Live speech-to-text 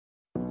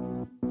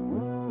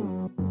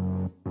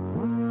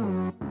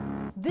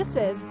This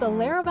is the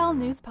Laravel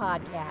News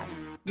Podcast,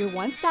 your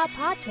one-stop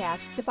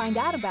podcast to find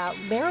out about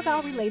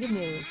Laravel-related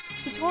news,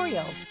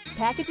 tutorials,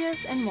 packages,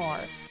 and more.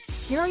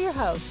 Here are your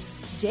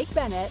hosts, Jake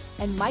Bennett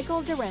and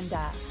Michael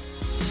Dyrynda.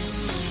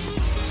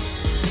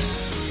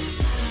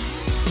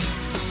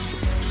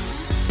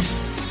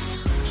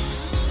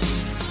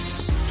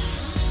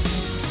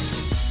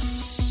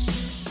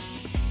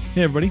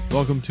 Hey everybody,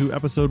 welcome to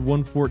episode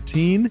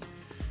 114.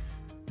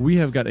 We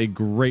have got a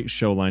great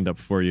show lined up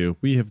for you.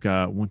 We have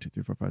got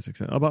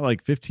 7, about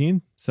like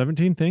 15,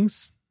 17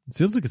 things. It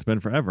seems like it's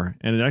been forever,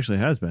 and it actually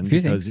has been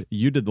because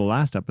you did the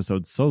last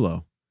episode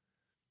solo.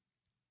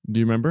 Do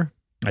you remember?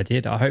 I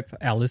did. I hope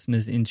our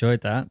listeners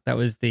enjoyed that. That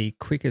was the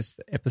quickest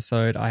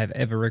episode I have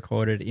ever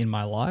recorded in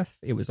my life.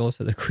 It was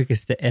also the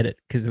quickest to edit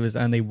because there was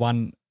only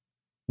one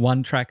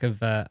track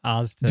of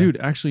ours to Dude,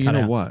 actually, you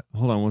know out. what?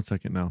 Hold on one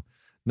second now.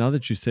 Now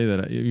that you say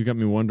that, you got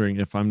me wondering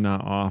if I'm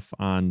not off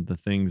on the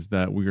things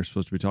that we are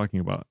supposed to be talking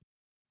about.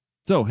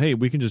 So, hey,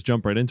 we can just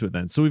jump right into it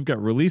then. So we've got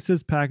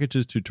releases,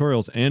 packages,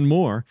 tutorials, and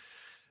more.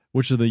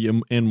 Which of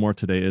the and more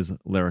today is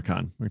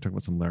Laracon. We're going to talk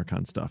about some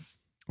Laracon stuff.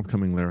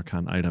 Upcoming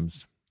Laracon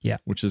items. Yeah.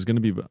 Which is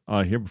going to be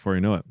here before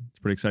you know it. It's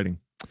pretty exciting.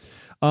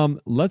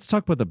 Let's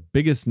talk about the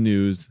biggest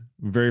news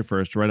very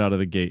first, right out of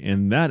the gate.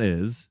 And that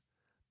is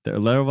that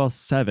Laravel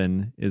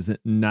 7 is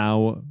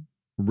now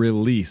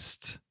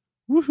released.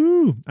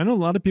 Woohoo! I know a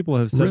lot of people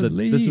have said that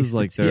this is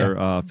like their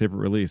favorite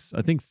release.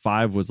 I think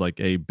 5 was like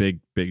a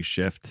big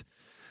shift,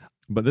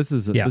 but this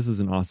is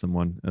an awesome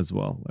one as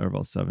well.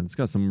 Laravel 7. It's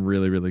got some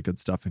really good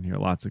stuff in here.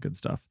 Lots of good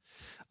stuff.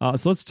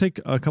 So let's take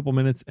a couple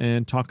minutes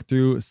and talk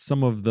through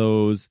some of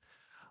those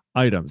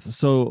items.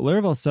 So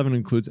Laravel 7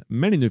 includes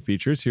many new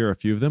features. Here are a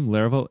few of them: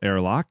 Laravel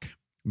Airlock,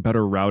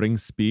 better routing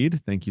speed.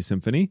 Thank you,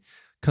 Symfony.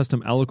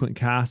 Custom eloquent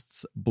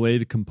casts,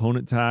 Blade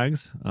component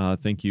tags.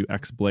 Thank you,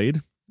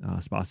 XBlade.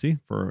 Spasi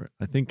for,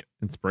 I think,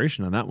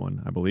 inspiration on that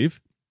one, I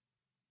believe.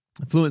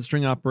 Fluent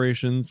string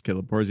operations,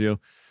 Caleb Porzio.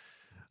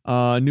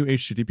 New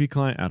HTTP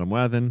client, Adam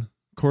Wathan.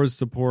 CORS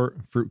support,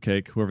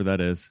 Fruitcake, whoever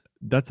that is.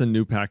 That's a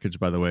new package,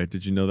 by the way.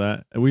 Did you know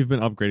that? We've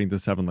been upgrading to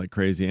 7 like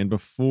crazy. And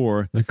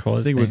before, the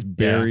CORS I think it was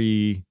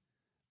Barry,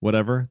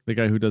 whatever, the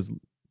guy who does...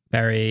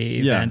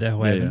 Barry van der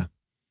Hoeven.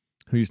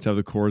 Who used to have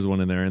the CORS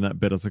one in there, and that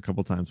bit us a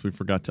couple times. We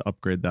forgot to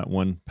upgrade that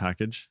one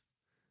package,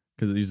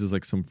 because it uses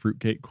like some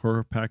Fruitcake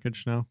core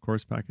package now,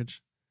 CORS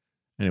package.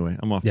 Anyway,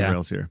 I'm off the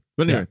rails here.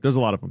 But anyway, there's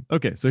a lot of them.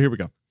 Okay, so here we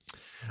go.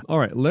 All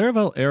right,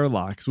 Laravel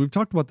Airlock. So we've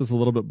talked about this a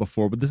little bit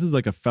before, but this is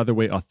like a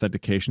featherweight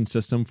authentication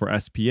system for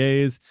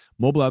SPAs,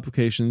 mobile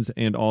applications,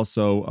 and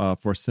also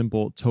for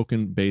simple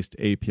token-based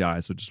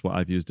APIs, which is what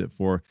I've used it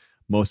for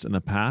most in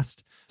the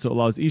past. So it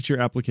allows each of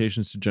your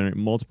applications to generate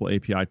multiple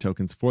API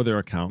tokens for their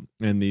account,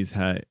 and these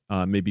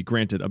may be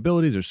granted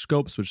abilities or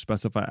scopes which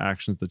specify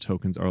actions the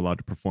tokens are allowed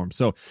to perform.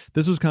 So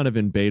this was kind of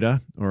in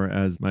beta, or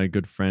as my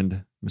good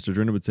friend Mr.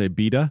 Dyrynda would say,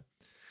 beta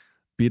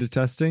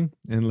testing,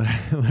 and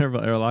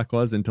Laravel Airlock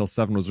was until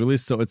 7 was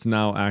released. So it's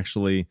now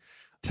actually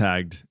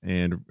tagged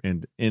and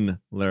in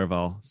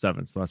Laravel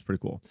 7. So that's pretty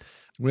cool.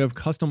 We have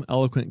custom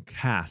eloquent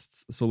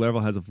casts. So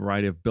Laravel has a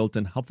variety of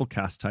built-in helpful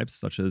cast types,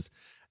 such as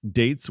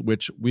dates,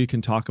 which we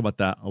can talk about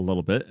that a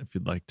little bit if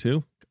you'd like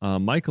to.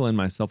 Michael and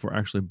myself were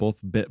actually both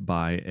bit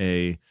by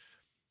a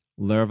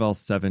Laravel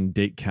 7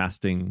 date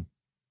casting,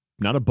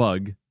 not a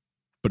bug,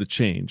 but a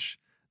change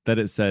that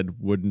it said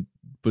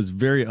was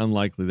very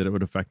unlikely that it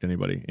would affect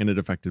anybody, and it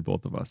affected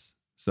both of us.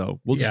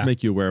 So we'll just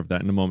make you aware of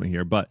that in a moment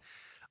here. But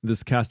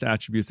this cast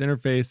attributes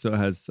interface, so it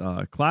has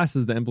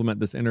classes that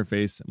implement this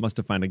interface, must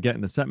define a get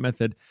and a set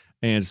method.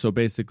 And so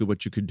basically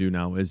what you could do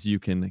now is you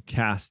can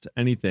cast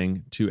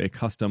anything to a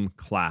custom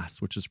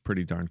class, which is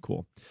pretty darn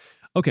cool.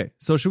 Okay,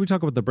 so should we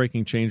talk about the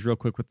breaking change real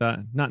quick with that?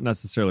 Not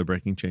necessarily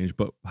breaking change,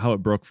 but how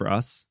it broke for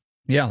us.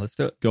 Yeah, let's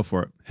do it. Go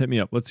for it. Hit me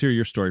up. Let's hear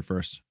your story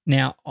first.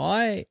 Now,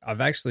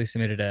 I've actually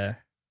submitted a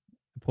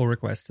pull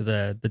request to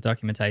the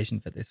documentation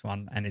for this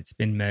one, and it's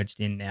been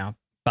merged in now.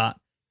 But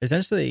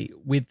essentially,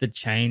 with the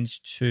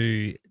change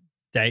to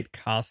date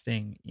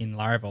casting in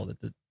Laravel,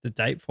 the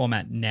date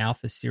format now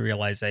for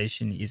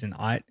serialization is an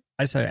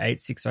ISO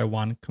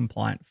 8601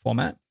 compliant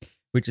format,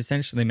 which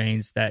essentially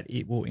means that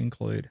it will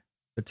include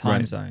the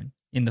time zone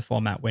in the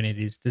format when it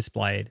is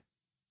displayed,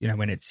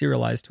 when it's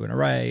serialized to an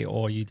array,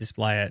 or you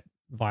display it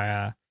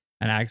via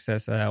an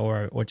accessor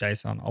or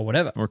JSON or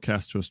whatever. Or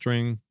cast to a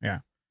string. Yeah.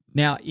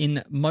 Now,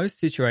 in most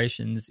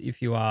situations,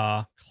 if you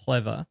are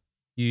clever,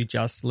 you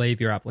just leave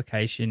your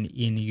application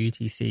in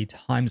UTC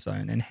time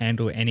zone and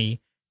handle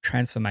any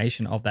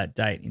transformation of that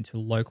date into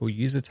local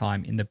user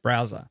time in the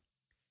browser.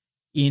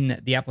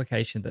 In the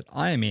application that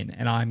I am in,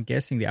 and I'm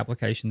guessing the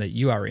application that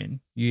you are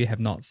in, you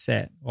have not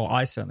set, or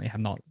I certainly have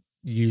not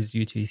used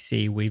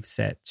UTC, we've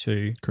set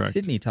to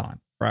Sydney time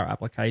for our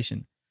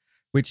application,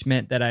 which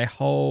meant that a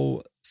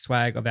whole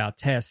swag of our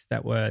tests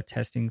that were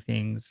testing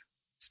things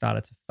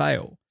started to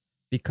fail,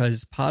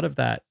 because part of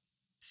that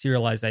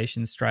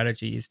serialization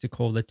strategy is to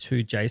call the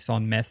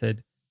toJSON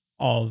method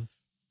of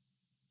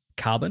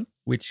Carbon,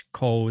 which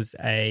calls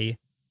a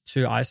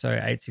to ISO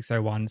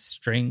 8601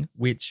 string,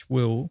 which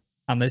will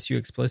unless you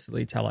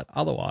explicitly tell it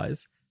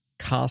otherwise,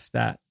 cast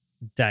that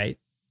date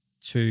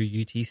to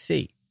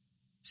UTC.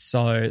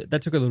 So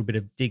that took a little bit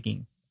of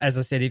digging. As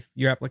I said, if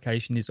your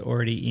application is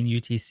already in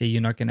UTC,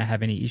 you're not going to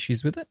have any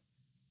issues with it.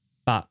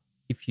 But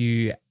if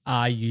you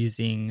are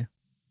using,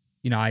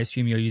 I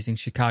assume you're using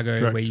Chicago,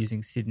 Correct. We're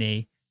using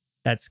Sydney,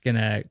 that's going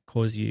to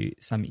cause you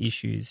some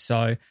issues.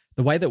 So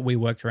the way that we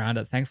worked around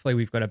it, thankfully,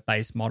 we've got a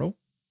base model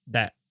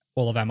that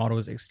all of our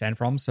models extend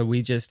from. So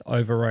we just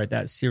overrode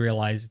that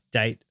serialized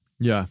date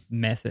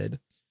method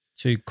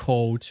to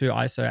call to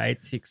ISO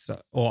 86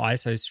 or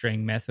ISO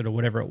string method or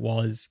whatever it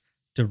was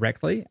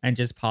directly and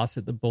just pass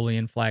it the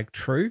Boolean flag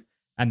true.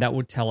 And that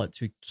would tell it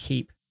to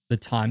keep the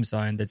time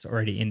zone that's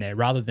already in there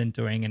rather than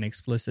doing an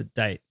explicit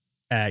date,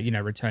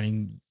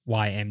 returning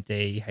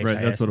YMD, HIS,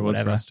 right, that's what or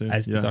whatever,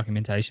 as the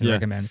documentation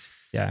recommends.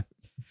 Yeah.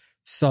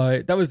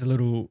 So that was a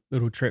little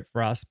trip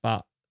for us,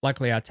 but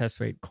luckily our test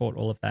suite caught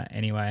all of that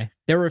anyway.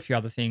 There were a few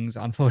other things,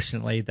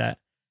 unfortunately, that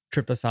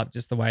tripped us up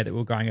just the way that we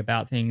were going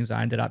about things.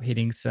 I ended up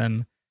hitting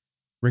some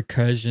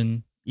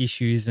recursion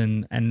issues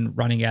and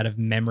running out of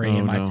memory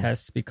in my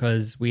tests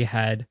because we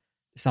had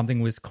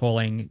something was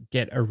calling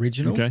get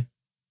original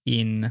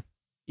in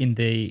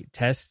the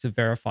test to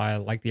verify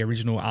like the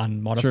original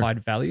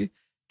unmodified value.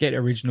 Get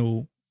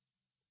original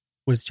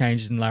was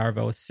changed in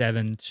Laravel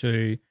 7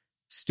 to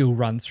still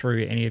run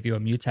through any of your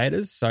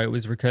mutators. So it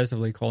was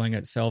recursively calling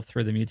itself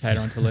through the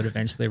mutator until it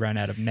eventually ran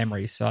out of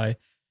memory. So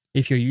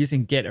if you're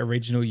using get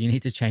original, you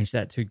need to change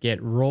that to get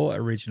raw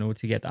original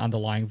to get the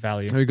underlying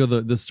value. There you go.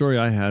 The story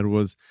I had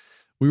was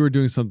we were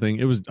doing something,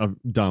 it was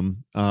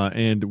dumb,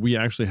 and we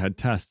actually had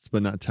tests,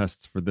 but not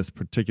tests for this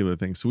particular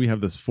thing. So we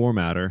have this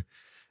formatter,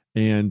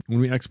 and when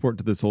we export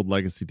to this old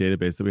legacy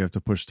database that we have to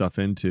push stuff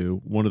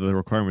into, one of the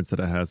requirements that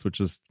it has,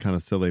 which is kind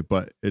of silly,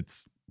 but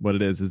it's what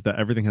it is that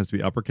everything has to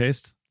be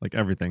uppercased, like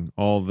everything,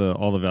 all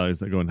the values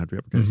that go in have to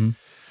be uppercased. Mm-hmm.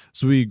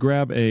 So we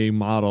grab a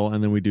model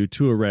and then we do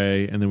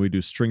toArray and then we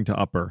do string to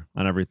upper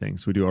on everything.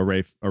 So we do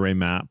array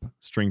map,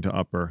 string to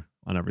upper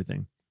on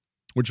everything,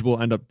 which will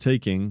end up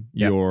taking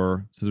since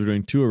we're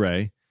doing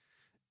toArray,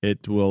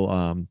 it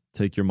will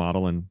take your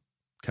model and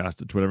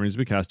cast it to whatever needs to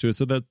be cast to it.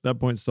 So that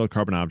point is still a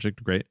Carbon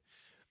object, great.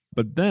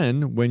 But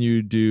then when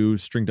you do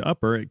string to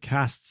upper, it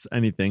casts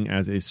anything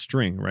as a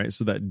string, right?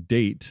 So that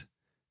date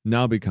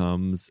now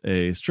becomes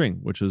a string,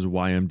 which is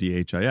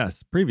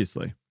YMDHIS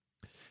previously.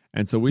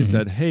 And so we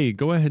said, hey,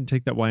 go ahead and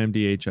take that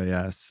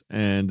YMDHIS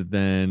and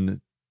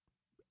then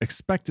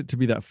expect it to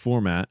be that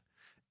format.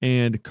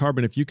 And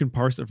Carbon, if you can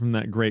parse it from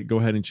that, great, go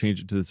ahead and change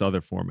it to this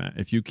other format.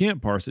 If you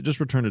can't parse it, just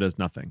return it as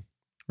nothing,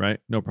 right?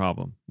 No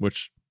problem,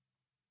 which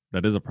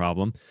that is a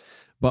problem.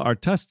 But our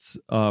tests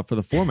for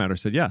the formatter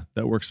said, yeah,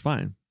 that works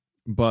fine.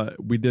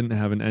 But we didn't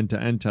have an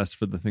end-to-end test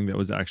for the thing that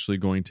was actually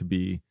going to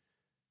be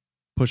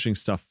pushing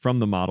stuff from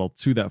the model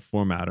to that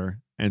formatter.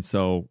 And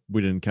so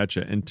we didn't catch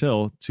it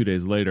until 2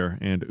 days later.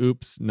 And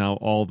oops, now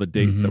all the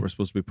dates that we're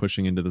supposed to be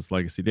pushing into this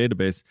legacy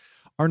database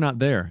are not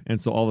there. And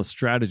so all the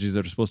strategies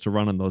that are supposed to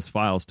run on those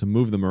files to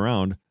move them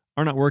around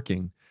are not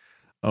working.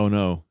 Oh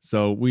no.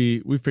 So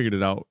we figured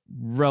it out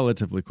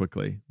relatively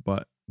quickly,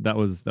 but that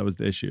was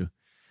the issue.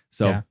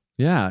 So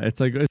yeah it's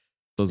like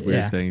those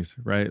weird things,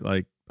 right?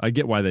 Like I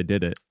get why they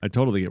did it. I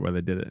totally get why they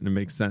did it. And it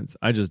makes sense.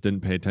 I just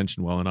didn't pay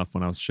attention well enough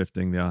when I was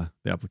shifting the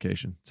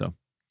application. So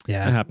it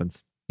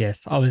happens.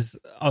 Yes, I was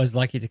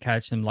lucky to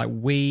catch them. Like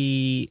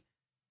we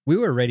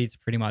were ready to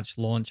pretty much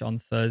launch on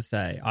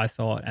Thursday, I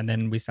thought, and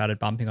then we started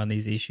bumping on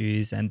these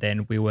issues, and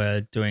then we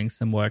were doing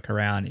some work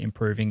around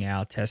improving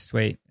our test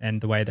suite and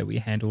the way that we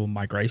handle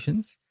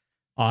migrations.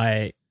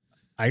 I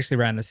actually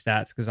ran the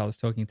stats because I was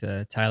talking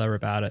to Taylor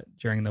about it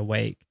during the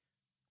week.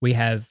 We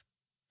have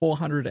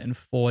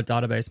 404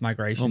 database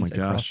migrations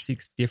across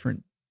 6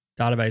 different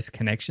database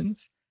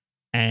connections,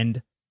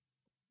 and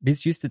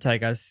this used to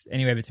take us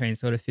anywhere between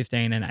sort of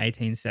 15 and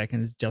 18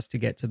 seconds just to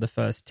get to the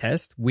first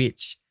test,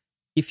 which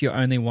if you're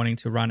only wanting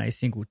to run a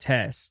single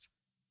test,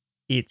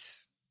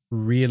 it's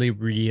really,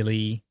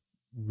 really,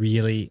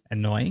 really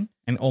annoying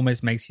and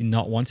almost makes you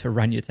not want to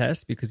run your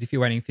test, because if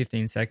you're waiting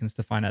 15 seconds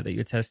to find out that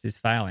your test is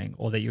failing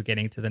or that you're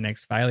getting to the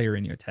next failure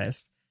in your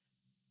test,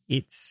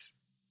 it's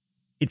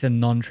a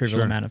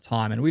non-trivial amount of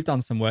time. And we've done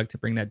some work to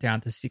bring that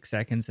down to 6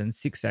 seconds, and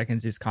 6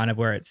 seconds is kind of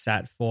where it's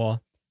sat for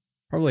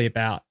probably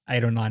about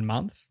 8 or 9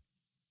 months.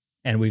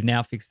 And we've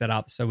now fixed that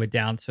up. So we're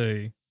down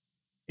to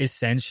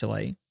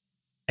essentially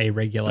a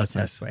regular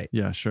test suite.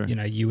 Yeah, sure.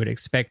 You would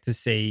expect to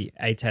see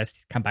a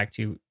test come back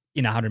to you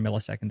in 100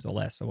 milliseconds or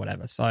less or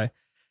whatever. So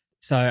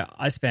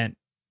I spent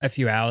a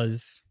few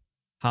hours,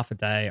 half a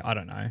day, I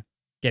don't know,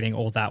 getting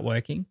all that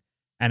working.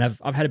 And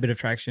I've had a bit of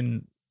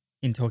traction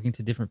in talking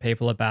to different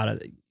people about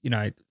it.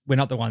 We're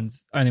not the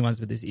only ones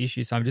with this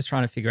issue. So I'm just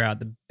trying to figure out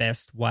the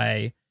best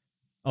way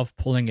of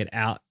pulling it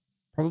out,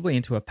 probably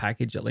into a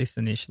package, at least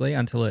initially,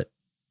 until it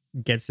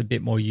gets a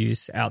bit more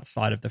use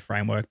outside of the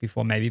framework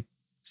before maybe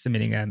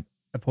submitting a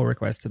pull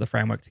request to the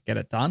framework to get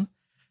it done.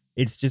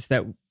 It's just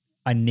that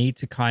I need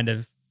to kind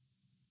of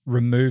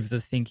remove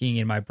the thinking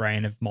in my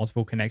brain of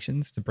multiple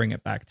connections to bring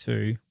it back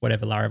to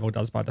whatever Laravel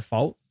does by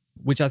default.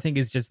 which I think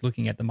is just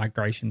looking at the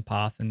migration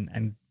path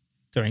and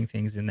doing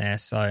things in there.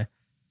 So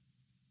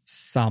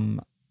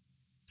some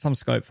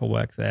scope for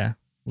work there.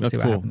 We'll that's see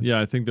what cool. happens. Yeah,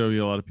 I think there'll be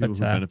a lot of people who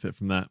benefit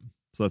from that.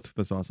 So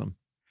that's awesome.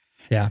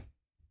 Yeah.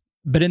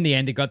 But in the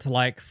end, it got to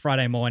like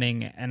Friday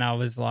morning and I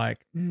was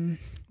like,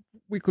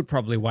 we could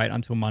probably wait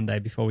until Monday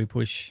before we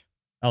push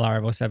a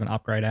Laravel 7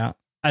 upgrade out.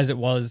 As it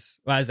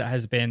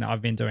has been,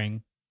 I've been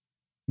doing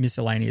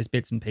miscellaneous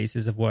bits and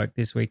pieces of work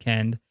this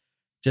weekend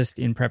just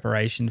in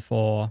preparation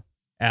for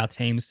our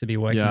teams to be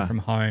working from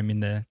home in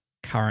the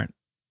current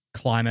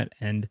climate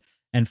and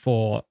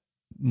for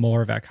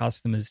more of our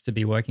customers to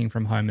be working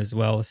from home as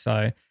well.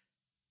 So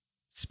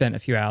spent a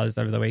few hours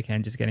over the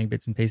weekend just getting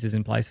bits and pieces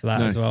in place for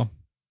that as well.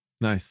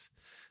 Nice.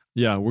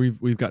 Yeah,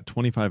 we've got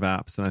 25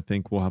 apps, and I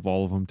think we'll have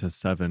all of them to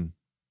 7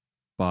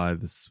 by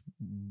this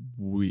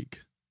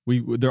week.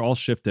 They're all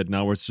shifted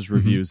now where it's just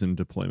reviews and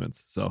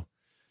deployments. So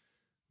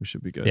we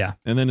should be good. Yeah.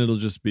 And then it'll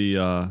just be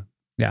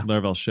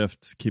Laravel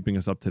Shift keeping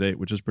us up to date,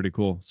 which is pretty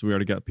cool. So we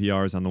already got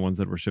PRs on the ones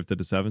that were shifted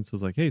to 7. So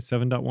it's like, hey,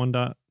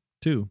 7.1.2.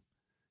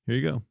 Here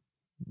you go.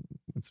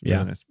 It's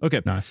really nice.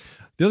 Okay. Nice.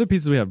 The other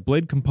pieces we have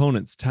Blade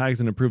components, tags,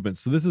 and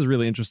improvements. So this is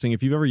really interesting.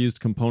 If you've ever used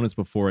components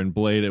before in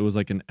Blade, it was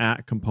like an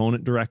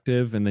 @component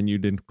directive, and then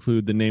you'd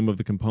include the name of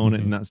the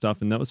component and that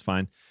stuff, and that was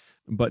fine.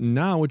 But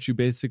now what you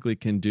basically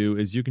can do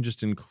is you can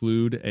just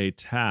include a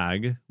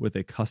tag with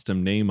a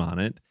custom name on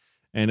it,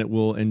 and it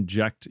will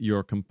inject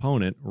your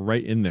component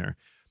right in there.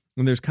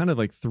 And there's kind of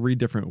like 3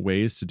 different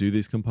ways to do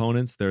these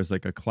components. There's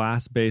like a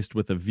class-based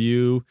with a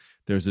view.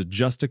 There's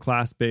just a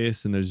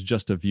class-based, and there's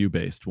just a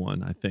view-based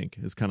one, I think,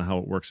 is kind of how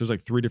it works. There's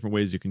like 3 different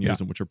ways you can use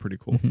them, which are pretty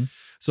cool.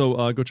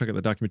 So go check out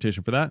the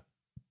documentation for that.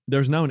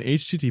 There's now an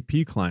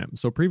HTTP client.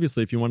 So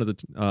previously, if you wanted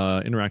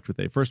to interact with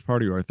a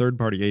first-party or a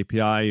third-party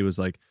API, it was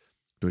like,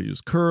 do I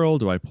use curl?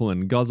 Do I pull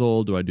in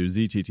Guzzle? Do I do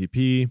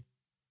ZTTP?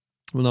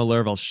 Well, now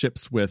Laravel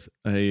ships with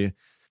a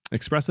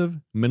expressive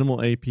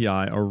minimal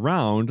API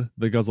around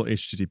the Guzzle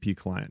HTTP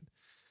client.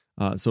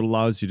 So it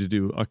allows you to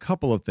do a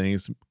couple of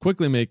things,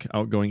 quickly make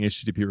outgoing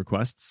HTTP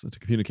requests to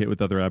communicate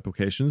with other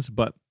applications,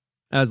 but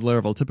as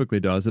Laravel typically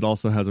does, it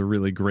also has a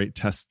really great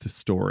test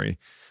story.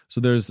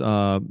 So there's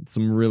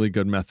some really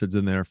good methods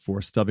in there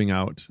for stubbing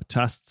out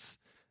tests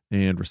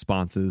and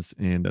responses,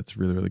 and that's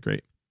really, really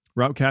great.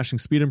 Route caching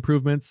speed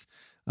improvements,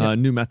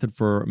 new method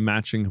for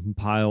matching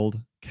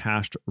compiled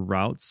cached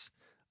routes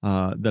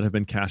that have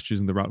been cached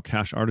using the route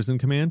cache artisan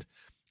command.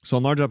 So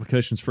on large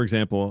applications, for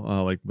example,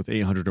 like with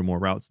 800 or more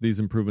routes, these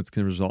improvements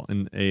can result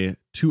in a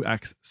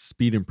 2x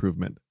speed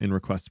improvement in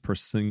requests per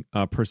second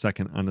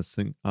on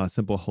a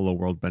simple Hello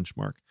World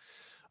benchmark.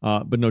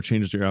 But no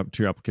changes to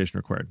your application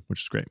required,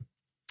 which is great.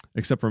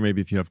 Except for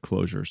maybe if you have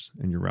closures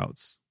in your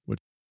routes, which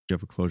if you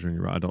have a closure in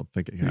your route, I don't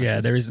think it caches. Yeah,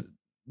 there is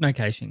no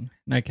caching.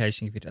 No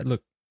caching. If you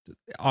look,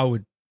 I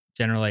would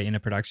generally in a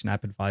production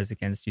app advise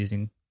against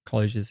using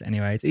closures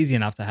anyway. It's easy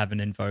enough to have an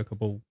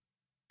invocable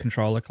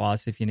controller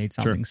class if you need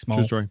something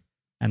small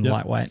and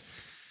lightweight.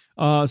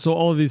 So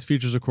all of these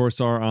features, of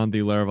course, are on the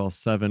Laravel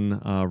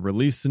 7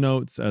 release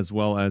notes as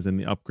well as in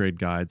the upgrade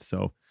guide.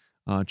 So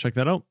check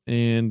that out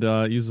and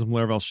use some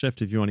Laravel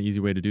Shift if you want an easy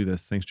way to do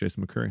this. Thanks,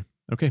 Jason McCurry.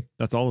 Okay,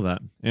 that's all of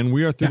that. And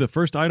we are through the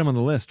first item on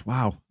the list.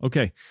 Wow.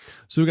 Okay.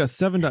 So we got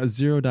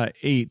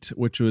 7.0.8,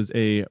 which was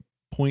a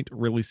point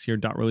release here.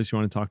 Release. You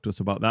want to talk to us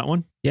about that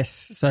one?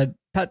 Yes. So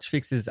patch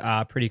fixes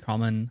are pretty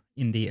common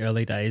in the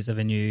early days of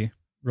a new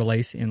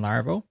release in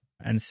Laravel.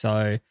 And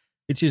so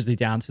it's usually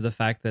down to the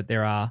fact that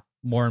there are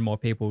more and more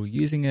people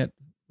using it,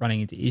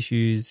 running into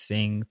issues,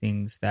 seeing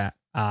things that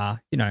are,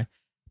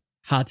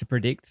 hard to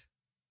predict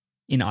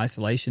in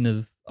isolation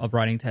of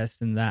writing tests,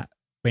 and that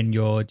when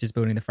you're just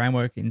building the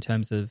framework in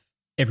terms of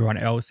everyone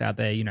else out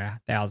there,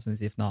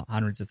 thousands, if not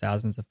hundreds of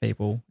thousands of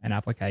people and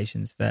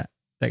applications that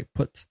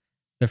put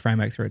the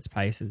framework through its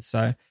paces.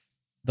 So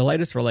the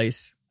latest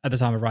release at the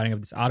time of writing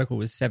of this article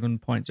was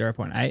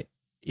 7.0.8.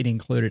 It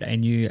included a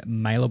new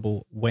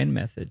mailable when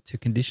method to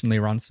conditionally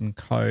run some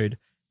code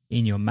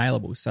in your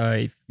mailable. So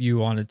if you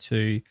wanted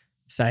to,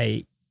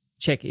 say,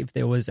 check if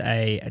there was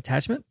a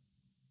attachment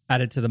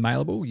added to the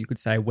mailable, you could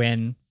say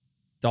when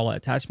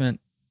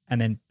 $attachment and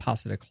then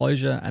pass it a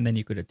closure, and then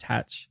you could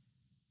attach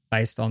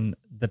based on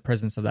the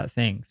presence of that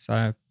thing.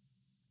 So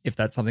if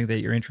that's something that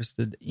you're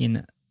interested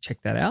in,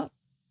 check that out.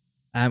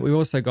 We've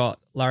also got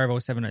Laravel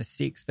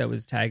 7.06 that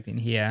was tagged in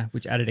here,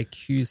 which added a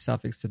Q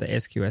suffix to the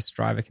SQS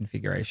driver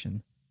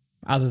configuration.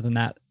 Other than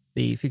that,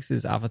 the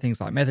fixes are for things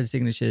like method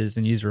signatures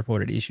and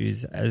user-reported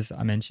issues, as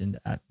I mentioned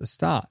at the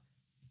start.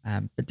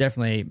 But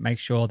definitely make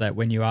sure that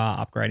when you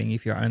are upgrading,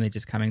 if you're only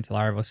just coming to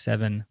Laravel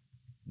 7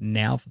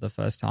 now for the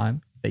first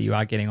time, that you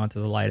are getting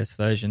onto the latest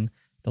version.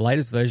 The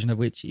latest version of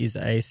which is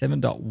a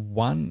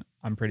 7.1,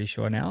 I'm pretty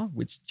sure now,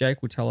 which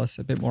Jake will tell us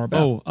a bit more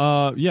about.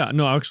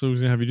 No, actually I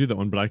was going to have you do that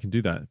one, but I can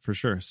do that for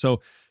sure.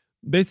 So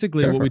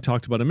basically what we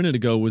talked about a minute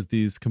ago was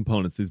these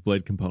components, these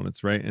Blade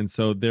components, right? And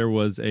so there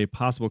was a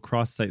possible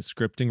cross-site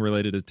scripting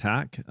related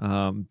attack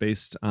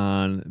based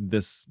on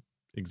this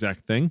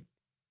exact thing.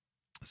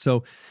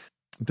 So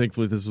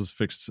thankfully this was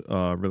fixed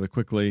really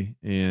quickly,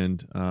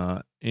 and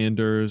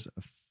Anders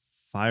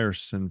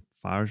Fagerson.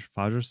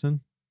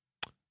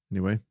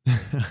 Anyway,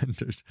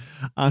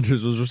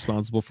 Anders was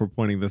responsible for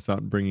pointing this out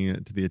and bringing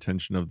it to the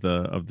attention of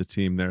the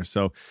team there.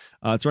 So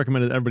it's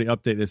recommended that everybody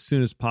update as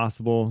soon as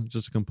possible.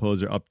 Just a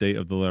composer update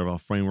of the Laravel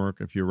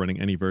framework. If you're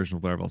running any version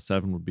of Laravel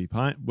 7 would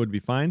be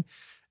fine.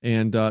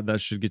 And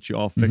that should get you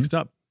all fixed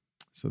up.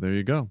 So there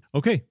you go.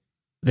 Okay.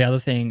 The other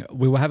thing,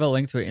 we will have a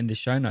link to it in the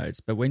show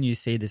notes, but when you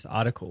see this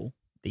article,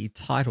 the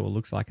title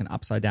looks like an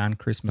upside down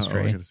Christmas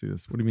tree. I got to see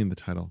this. What do you mean the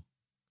title?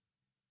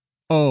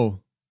 Oh.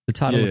 The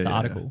title of the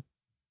article.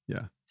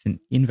 Yeah. It's an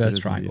inverse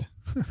triangle.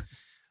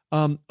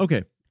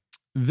 Okay.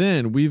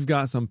 Then we've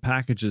got some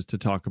packages to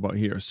talk about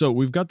here. So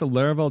we've got the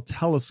Laravel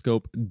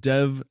Telescope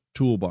Dev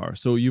Toolbar.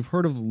 So you've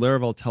heard of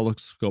Laravel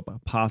Telescope,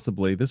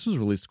 possibly. This was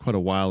released quite a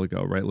while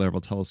ago, right?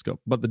 Laravel Telescope.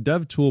 But the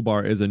Dev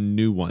Toolbar is a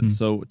new one.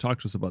 So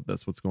talk to us about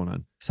this. What's going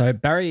on? So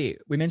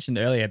we mentioned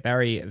earlier,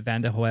 Barry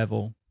van der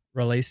Heuvel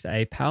released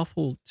a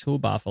powerful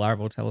toolbar for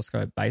Laravel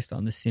Telescope based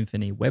on the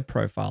Symfony web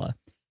profiler.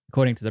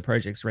 According to the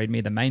project's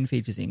README, the main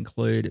features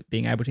include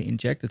being able to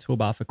inject a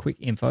toolbar for quick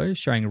info,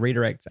 showing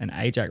redirects and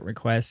AJAX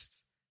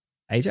requests,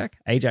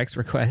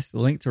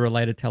 link to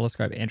related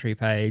Telescope entry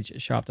page,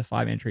 show up to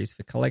 5 entries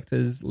for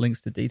collectors,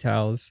 links to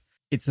details.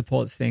 It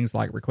supports things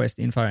like request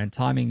info and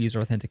timing, user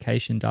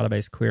authentication,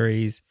 database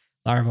queries,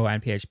 Laravel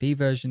and PHP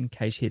version,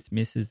 cache hits,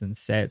 misses and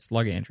sets,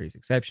 logger entries,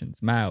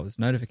 exceptions, mails,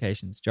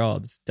 notifications,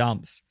 jobs,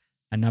 dumps,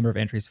 a number of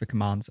entries for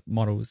commands,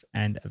 models,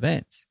 and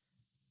events.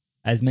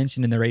 As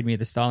mentioned in the README,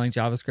 the styling,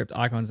 JavaScript,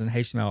 icons, and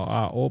HTML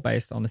are all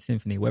based on the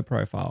Symfony web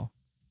profile.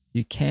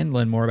 You can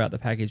learn more about the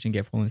package and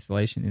get full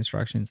installation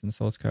instructions and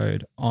source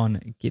code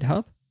on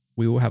GitHub.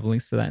 We will have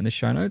links to that in the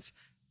show notes.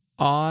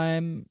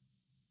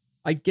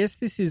 I guess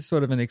this is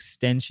sort of an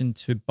extension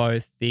to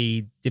both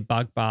the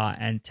debug bar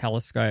and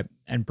Telescope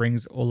and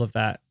brings all of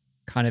that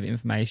kind of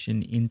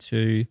information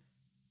into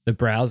the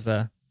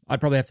browser. I'd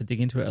probably have to dig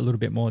into it a little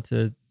bit more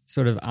to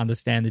sort of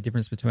understand the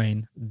difference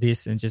between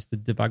this and just the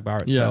debug bar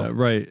itself. Yeah,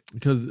 right.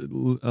 Because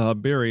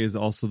Barry is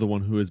also the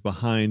one who is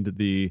behind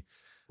the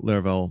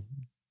Laravel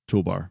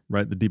toolbar,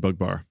 right? The debug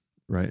bar,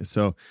 right?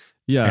 So,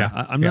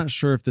 I'm not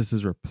sure if this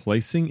is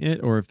replacing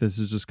it or if this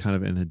is just kind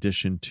of in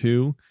addition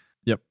to.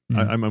 Yep,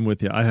 I'm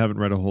with you. I haven't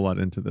read a whole lot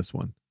into this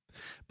one.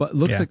 But it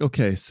looks like,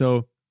 okay,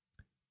 so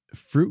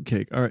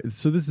Fruitcake. All right,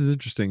 so this is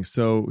interesting.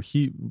 So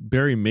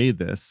Barry made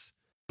this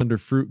under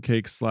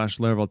Fruitcake /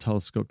 Laravel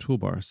Telescope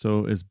Toolbar.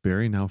 So is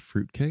Barry now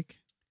Fruitcake?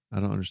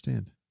 I don't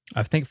understand.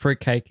 I think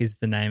Fruitcake is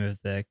the name of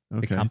the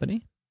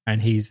company,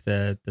 and he's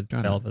the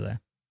developer there.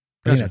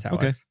 I think that's how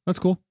it works. That's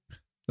cool.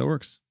 That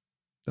works.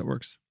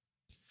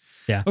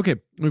 Yeah. Okay,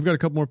 we've got a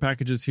couple more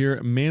packages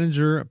here.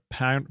 Manager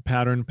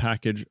pattern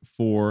package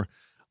for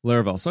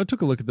Laravel. So I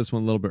took a look at this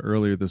one a little bit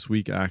earlier this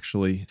week,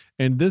 actually.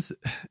 And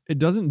it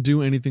doesn't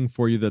do anything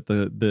for you that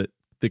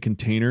the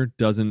container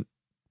doesn't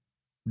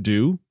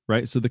do,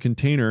 right? So the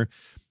container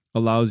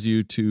allows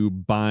you to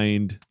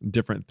bind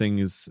different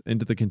things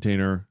into the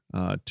container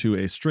to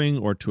a string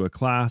or to a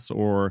class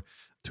or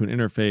to an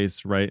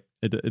interface, right?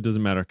 It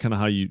doesn't matter kind of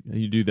how you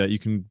do that. You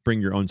can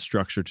bring your own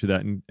structure to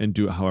that and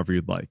do it however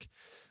you'd like.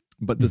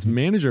 But this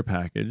manager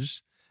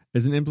package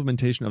is an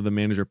implementation of the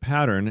manager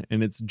pattern,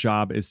 and its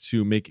job is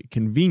to make it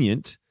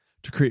convenient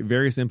to create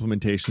various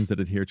implementations that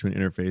adhere to an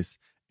interface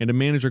and a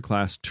manager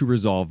class to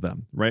resolve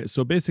them, right?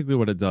 So basically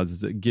what it does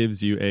is it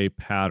gives you a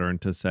pattern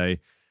to say,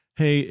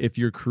 hey, if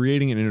you're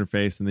creating an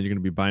interface and then you're going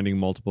to be binding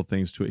multiple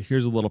things to it,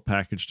 here's a little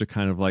package to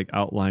kind of like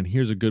outline,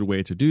 here's a good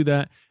way to do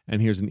that,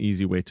 and here's an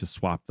easy way to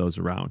swap those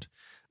around.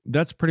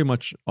 That's pretty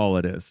much all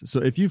it is.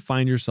 So if you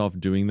find yourself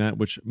doing that,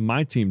 which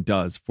my team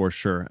does for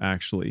sure,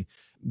 actually,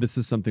 this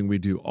is something we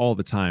do all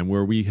the time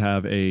where we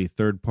have a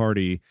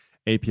third-party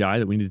API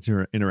that we need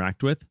to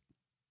interact with.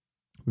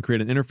 We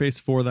create an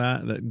interface for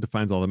that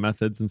defines all the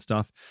methods and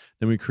stuff.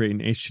 Then we create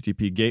an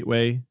HTTP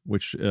gateway,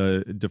 which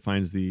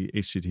defines the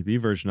HTTP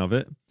version of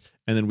it.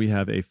 And then we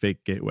have a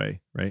fake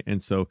gateway, right?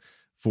 And so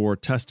for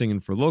testing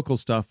and for local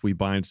stuff, we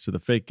bind to the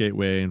fake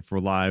gateway, and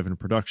for live and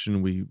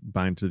production, we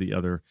bind to the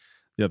other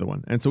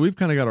one. And so we've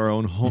kind of got our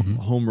own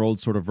home-rolled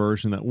sort of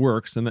version that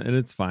works, and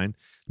it's fine.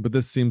 But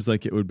this seems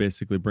like it would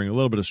basically bring a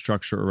little bit of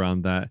structure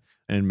around that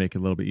and make it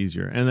a little bit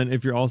easier. And then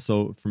if you're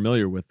also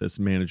familiar with this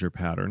manager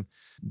pattern,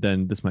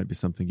 then this might be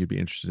something you'd be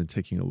interested in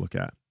taking a look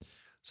at.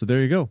 So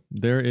there you go.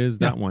 There is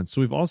that one.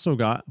 So we've also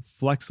got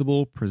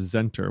Flexible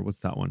Presenter. What's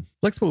that one?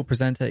 Flexible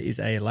Presenter is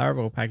a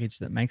Laravel package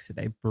that makes it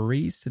a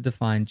breeze to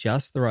define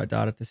just the right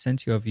data to send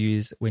to your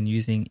views when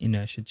using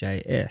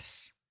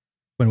Inertia.js.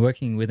 When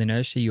working with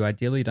Inertia, you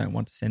ideally don't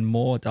want to send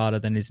more data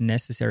than is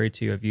necessary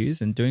to your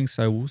views, and doing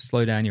so will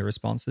slow down your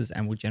responses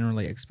and will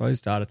generally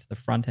expose data to the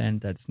front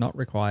end that's not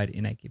required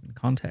in a given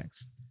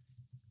context.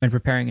 When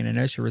preparing an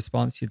Inertia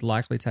response, you'd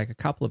likely take a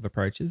couple of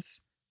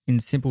approaches. In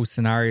simple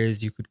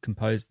scenarios, you could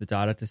compose the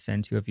data to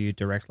send to your view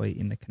directly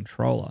in the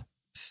controller.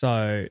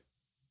 So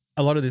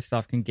a lot of this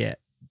stuff can get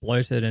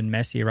bloated and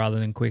messy rather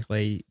than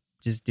quickly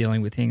just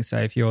dealing with things. So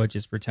if you're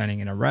just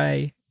returning an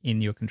array in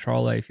your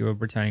controller, if you're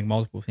returning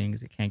multiple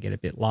things, it can get a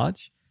bit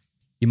large.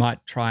 you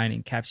might try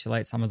and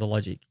encapsulate some of the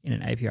logic in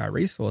an API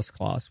resource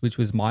class, which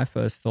was my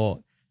first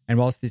thought. And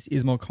whilst this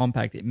is more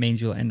compact, it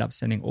means you'll end up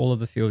sending all of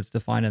the fields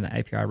defined in the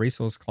API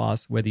resource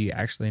class, whether you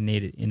actually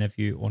need it in a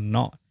view or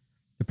not.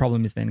 The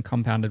problem is then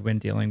compounded when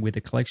dealing with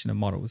a collection of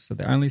models. So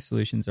the only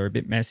solutions are a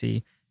bit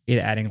messy,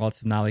 either adding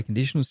lots of gnarly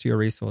conditionals to your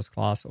resource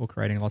class or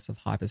creating lots of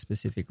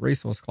hyper-specific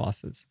resource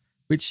classes,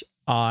 which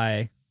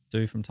I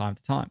do from time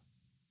to time.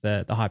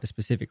 The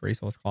hyper-specific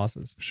resource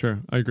classes.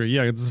 Sure, I agree.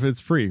 Yeah, it's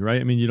free, right?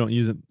 I mean, you don't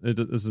use it. This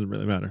doesn't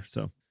really matter.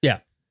 So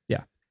yeah.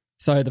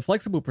 So the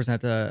flexible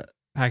presenter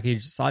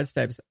package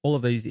sidesteps all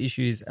of these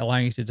issues,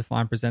 allowing you to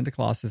define presenter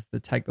classes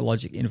that take the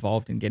logic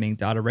involved in getting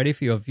data ready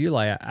for your view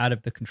layer out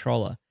of the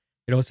controller.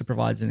 It also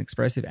provides an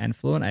expressive and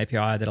fluent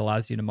API that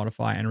allows you to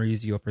modify and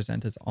reuse your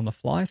presenters on the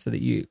fly so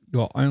that you're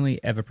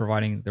only ever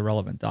providing the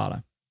relevant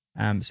data.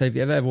 So if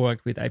you ever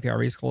worked with API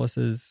resource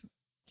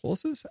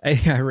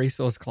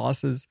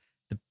classes,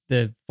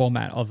 the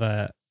format of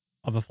a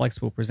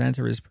flexible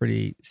presenter is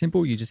pretty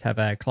simple. You just have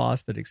a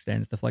class that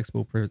extends the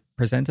flexible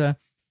presenter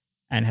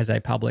and has a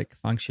public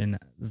function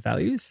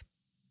values,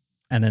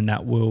 and then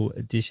that will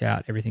dish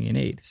out everything you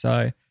need.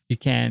 So you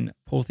can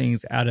pull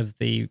things out of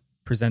the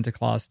presenter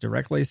class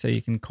directly. So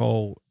you can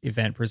call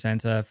event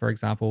presenter, for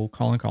example, :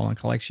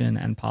 collection,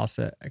 and pass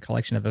a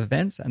collection of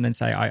events, and then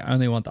say, I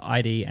only want the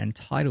ID and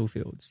title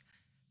fields.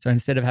 So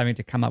instead of having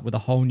to come up with a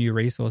whole new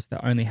resource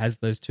that only has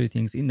those two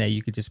things in there,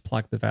 you could just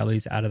plug the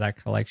values out of that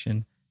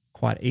collection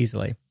quite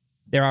easily.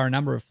 There are a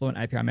number of fluent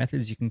API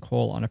methods you can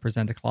call on a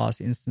presenter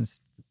class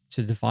instance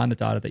to define the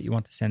data that you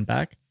want to send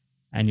back.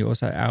 And you're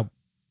also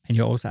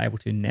able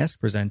to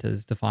nest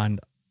presenters, define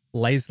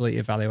lazily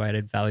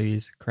evaluated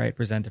values, create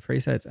presenter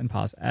presets, and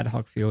pass ad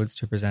hoc fields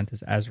to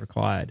presenters as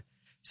required.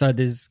 So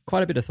there's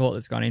quite a bit of thought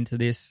that's gone into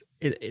this.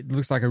 It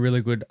looks like a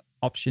really good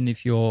option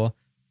if you're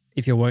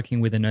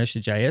working with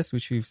Inertia.js,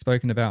 which we've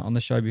spoken about on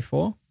the show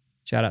before.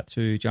 Shout out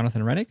to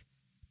Jonathan Rennick.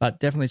 But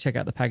definitely check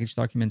out the package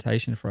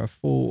documentation for a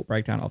full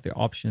breakdown of the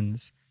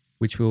options,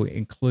 which we'll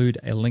include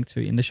a link to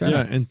in the show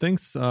notes. Yeah, and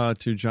thanks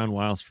to John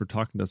Wiles for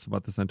talking to us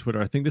about this on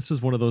Twitter. I think this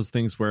was one of those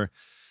things where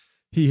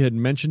he had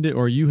mentioned it,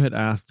 or you had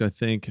asked, I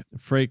think,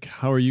 Frake,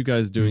 how are you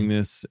guys doing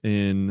this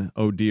in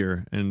Oh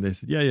Dear? And they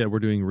said, yeah, we're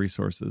doing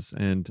resources.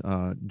 And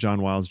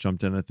John Wiles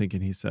jumped in, I think,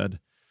 and he said,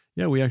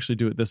 yeah, we actually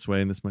do it this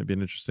way, and this might be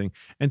interesting.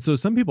 And so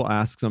some people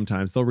ask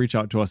sometimes, they'll reach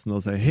out to us and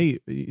they'll say, hey,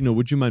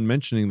 would you mind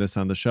mentioning this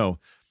on the show?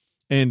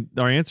 And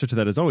our answer to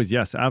that is always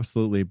yes,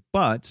 absolutely.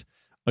 But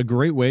a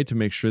great way to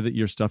make sure that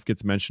your stuff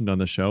gets mentioned on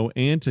the show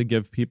and to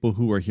give people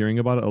who are hearing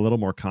about it a little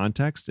more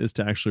context is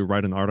to actually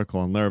write an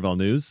article on Laravel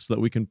News so that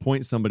we can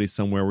point somebody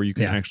somewhere where you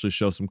can actually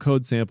show some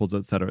code samples,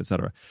 et cetera, et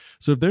cetera.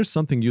 So if there's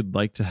something you'd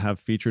like to have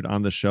featured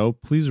on the show,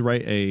 please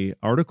write an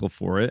article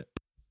for it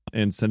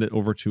and send it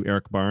over to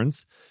Eric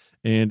Barnes.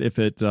 And if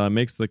it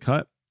makes the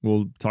cut,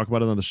 we'll talk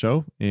about it on the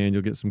show and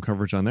you'll get some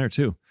coverage on there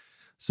too.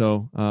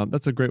 So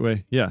that's a great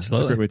way. Yeah,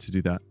 Absolutely. That's a great way to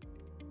do that.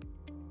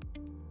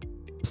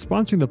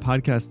 Sponsoring the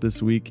podcast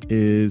this week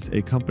is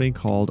a company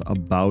called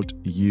About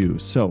You.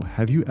 So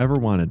have you ever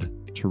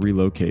wanted to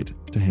relocate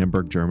to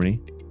Hamburg, Germany?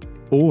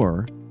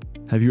 Or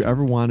have you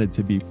ever wanted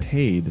to be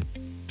paid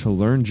to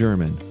learn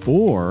German?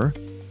 Or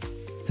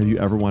have you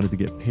ever wanted to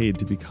get paid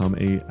to become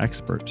an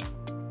expert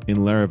in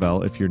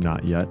Laravel if you're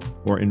not yet,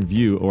 or in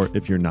Vue or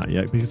if you're not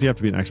yet, because you have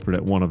to be an expert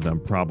at one of them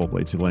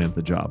probably to land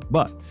the job.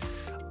 But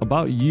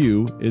About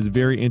You is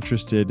very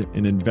interested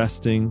in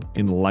investing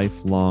in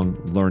lifelong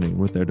learning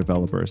with their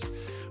developers.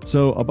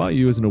 So About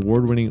You is an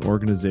award-winning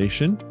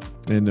organization,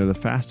 and they're the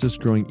fastest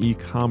growing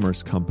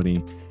e-commerce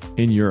company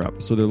in Europe.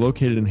 So they're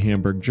located in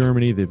Hamburg,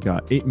 Germany. They've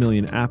got 8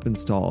 million app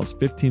installs,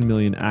 15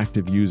 million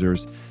active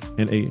users,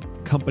 and a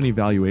company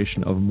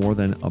valuation of more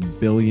than $1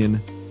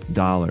 billion.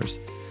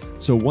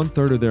 So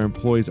 1/3 of their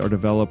employees are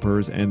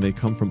developers, and they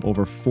come from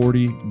over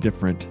 40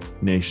 different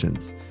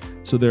nations.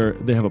 So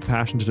they have a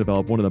passion to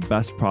develop one of the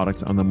best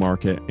products on the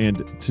market.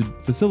 And to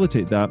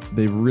facilitate that,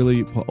 they've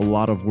really put a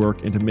lot of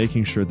work into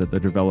making sure that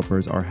their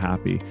developers are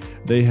happy.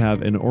 They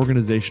have an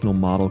organizational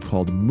model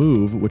called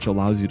Move, which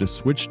allows you to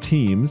switch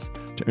teams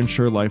to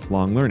ensure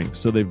lifelong learning.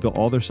 So they've built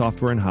all their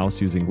software in-house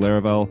using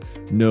Laravel,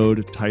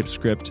 Node,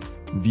 TypeScript,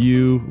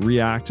 Vue,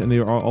 React, and they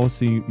are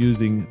also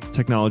using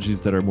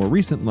technologies that are more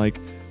recent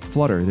like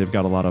Flutter. They've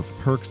got a lot of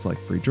perks like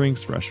free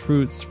drinks, fresh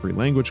fruits, free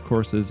language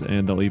courses,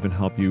 and they'll even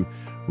help you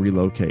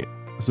relocate.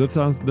 So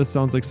this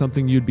sounds like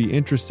something you'd be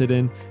interested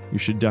in. You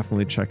should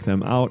definitely check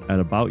them out at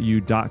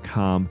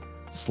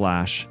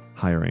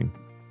aboutyou.com/hiring.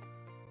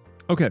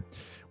 Okay,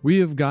 we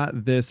have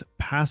got this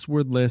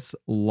passwordless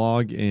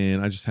login.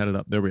 I just had it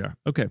up. There we are.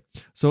 Okay,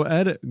 so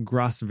Ed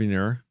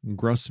Grosvenor.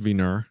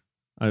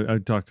 I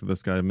talked to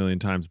this guy a million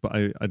times, but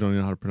I don't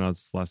know how to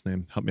pronounce his last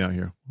name. Help me out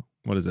here.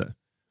 What is it?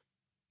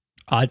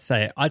 I'd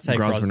say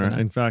Grosvenor.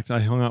 In fact, I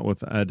hung out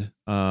with Ed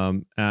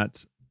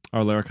at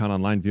our Laracon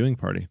Online viewing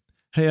party.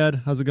 Hey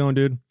Ed, how's it going,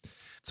 dude?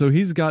 So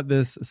he's got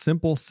this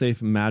simple,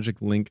 safe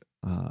magic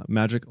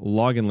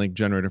login link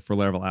generator for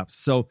Laravel apps.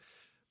 So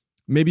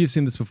maybe you've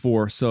seen this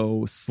before.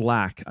 So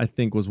Slack, I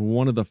think, was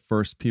one of the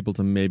first people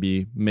to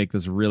maybe make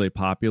this really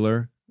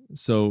popular.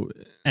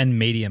 And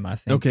Medium, I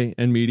think. Okay,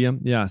 and Medium.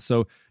 Yeah.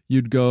 So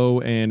you'd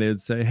go and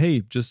it'd say,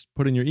 hey, just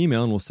put in your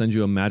email and we'll send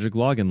you a magic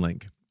login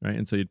link. Right.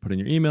 And so you'd put in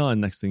your email,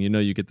 and next thing you know,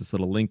 you get this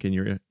little link in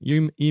your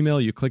email,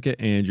 you click it,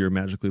 and you're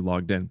magically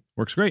logged in.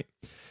 Works great.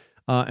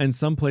 And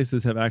some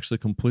places have actually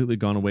completely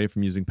gone away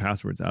from using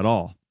passwords at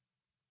all.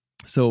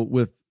 So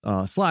with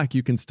Slack,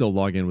 you can still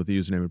log in with the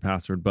username and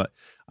password. But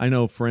I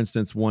know, for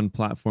instance, one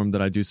platform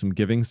that I do some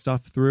giving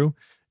stuff through,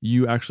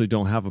 you actually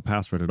don't have a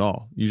password at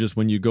all. You just,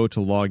 when you go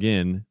to log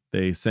in,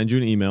 they send you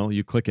an email,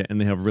 you click it, and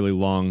they have really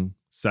long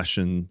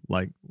session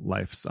like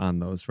lives on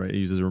those, right? It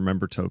uses a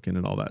remember token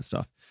and all that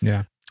stuff.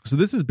 Yeah. So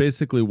this is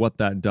basically what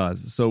that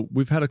does. So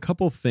we've had a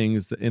couple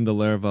things in the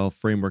Laravel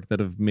framework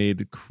that have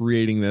made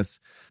creating this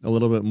a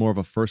little bit more of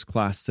a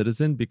first-class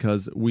citizen,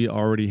 because we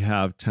already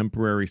have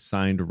temporary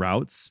signed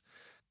routes.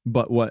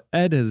 But what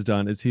Ed has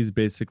done is he's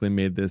basically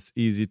made this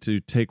easy to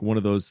take one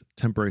of those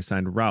temporary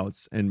signed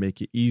routes and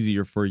make it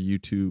easier for you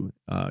to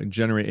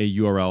generate a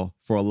URL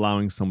for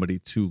allowing somebody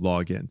to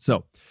log in.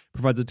 So it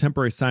provides a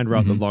temporary signed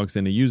route that logs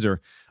in a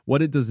user.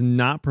 What it does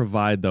not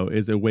provide, though,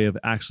 is a way of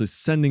actually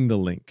sending the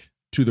link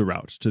to the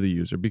route to the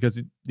user,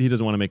 because he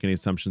doesn't want to make any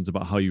assumptions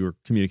about how you are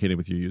communicating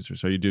with your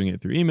users. So are you doing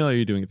it through email? Are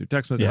you doing it through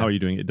text message? How are you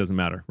doing it? It doesn't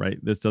matter, right?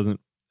 This doesn't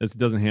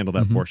handle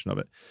that portion of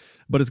it.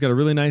 But it's got a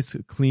really nice,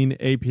 clean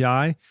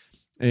API.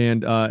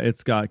 And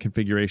it's got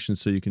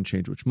configurations so you can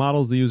change which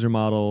model is the user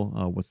model,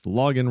 what's the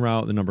login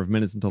route, the number of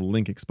minutes until the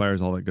link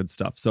expires, all that good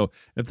stuff. So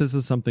if this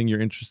is something you're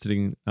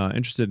interested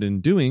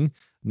in doing,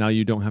 now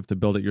you don't have to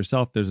build it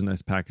yourself. There's a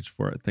nice package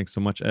for it. Thanks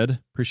so much, Ed.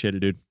 Appreciate it,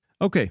 dude.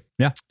 Okay.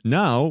 Yeah.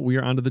 Now we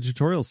are onto the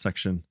tutorials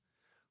section.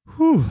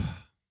 Whew.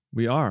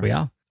 We are.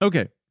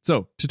 Okay.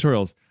 So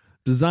tutorials.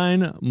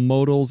 Design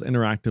modals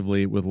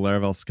interactively with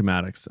Laravel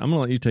schematics. I'm going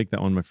to let you take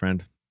that one, my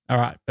friend. All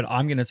right, but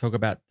I'm going to talk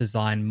about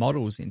design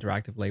models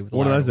interactively with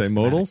What did I say?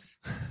 Schematics.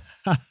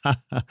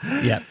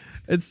 Modals? Yep.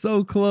 It's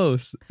so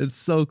close. It's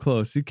so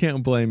close. You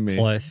can't blame me.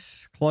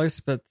 Close,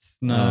 but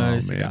no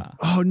cigar.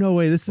 Oh, no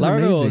way. This is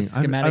Laravel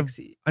amazing. schematics.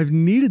 I've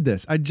needed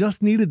this. I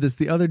just needed this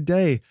the other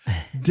day.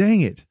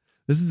 Dang it.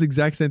 This is the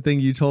exact same thing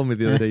you told me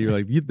the other day. You're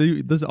like,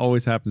 this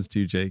always happens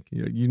to you, Jake.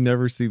 You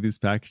never see these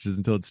packages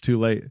until it's too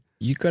late.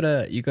 You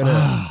gotta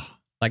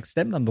like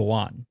step number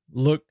 1,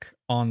 look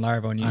on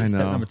Laravel News.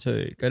 Step number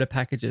 2, go to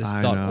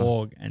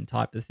packages.org and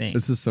type the thing.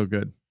 This is so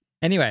good.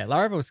 Anyway,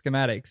 Laravel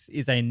Schematics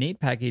is a neat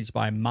package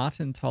by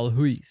Martin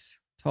Tolhuis.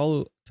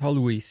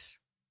 Tolhuis.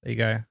 There you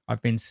go.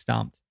 I've been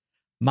stumped.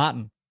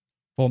 Martin,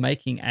 for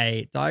making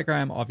a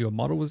diagram of your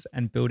models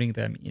and building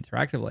them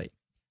interactively.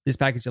 This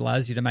package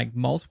allows you to make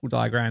multiple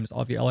diagrams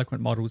of your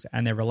Eloquent models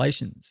and their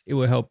relations. It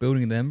will help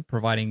building them,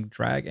 providing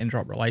drag and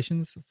drop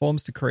relations,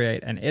 forms to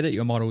create and edit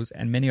your models,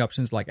 and many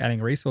options like adding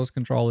resource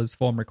controllers,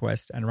 form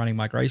requests, and running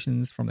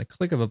migrations from the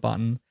click of a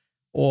button,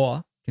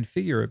 or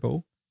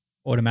configurable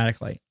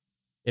automatically.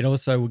 It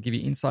also will give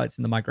you insights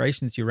in the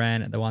migrations you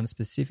ran and the ones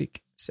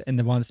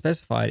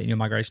specified in your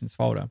migrations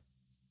folder.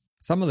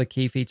 Some of the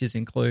key features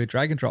include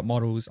drag and drop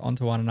models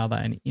onto one another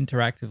and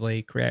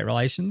interactively create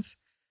relations,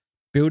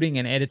 building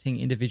and editing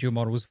individual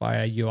models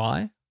via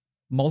UI,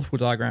 multiple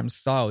diagram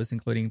styles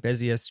including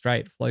Bezier,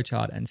 straight,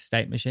 flowchart, and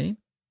state machine.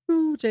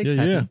 Ooh, Jake's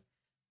happy. Yeah.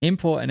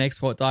 Import and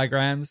export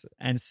diagrams,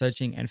 and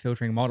searching and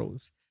filtering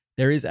models.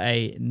 There is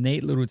a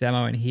neat little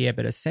demo in here,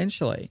 but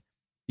essentially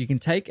you can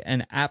take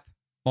an app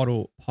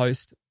model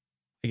post,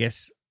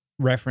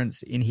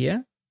 reference in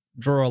here,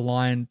 draw a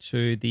line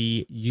to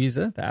the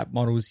user, the app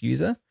model's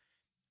user,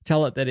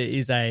 tell it that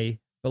it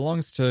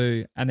belongs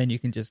to, and then you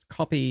can just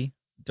copy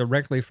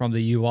directly from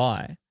the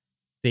UI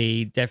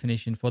the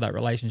definition for that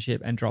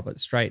relationship and drop it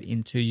straight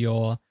into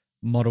your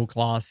model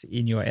class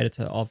in your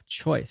editor of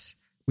choice,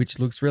 which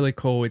looks really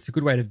cool. It's a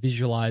good way to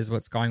visualize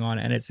what's going on,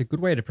 and it's a good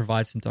way to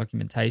provide some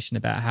documentation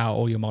about how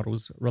all your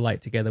models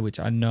relate together, which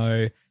I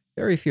know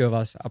very few of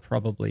us are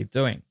probably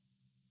doing.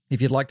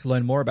 If you'd like to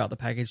learn more about the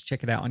package,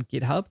 check it out on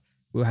GitHub.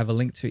 We'll have a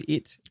link to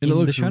it in the show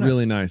notes. It looks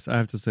really nice. I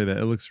have to say that.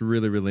 It looks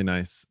really, really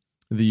nice.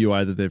 The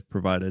UI that they've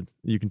provided,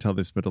 you can tell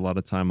they've spent a lot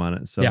of time on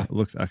it. So It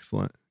looks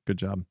excellent. Good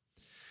job.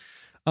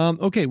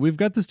 Okay, we've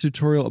got this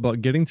tutorial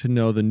about getting to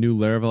know the new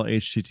Laravel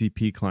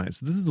HTTP client.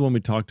 So this is the one we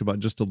talked about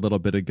just a little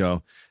bit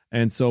ago.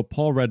 And so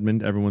Paul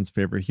Redmond, everyone's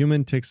favorite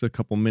human, takes a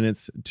couple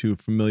minutes to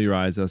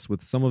familiarize us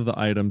with some of the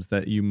items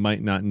that you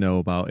might not know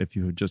about if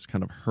you have just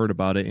kind of heard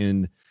about it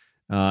in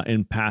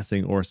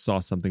passing or saw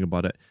something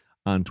about it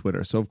on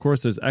Twitter. So, of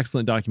course, there's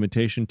excellent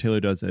documentation. Taylor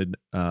does an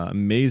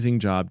amazing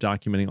job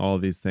documenting all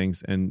of these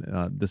things, and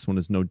this one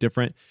is no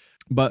different.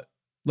 But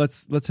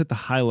let's hit the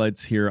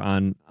highlights here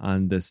on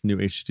this new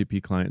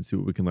HTTP client and see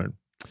what we can learn.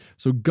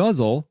 So,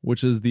 Guzzle,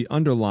 which is the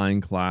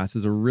underlying class,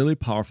 is a really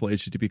powerful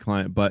HTTP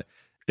client, but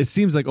it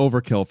seems like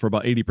overkill for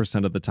about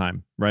 80% of the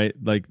time, right?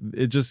 Like,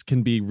 it just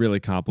can be really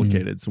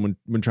complicated. So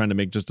when trying to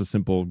make just a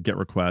simple GET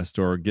request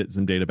or get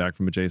some data back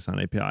from a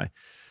JSON API.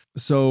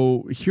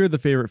 So here are the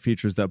favorite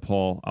features that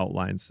Paul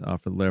outlines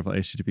for the Laravel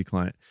HTTP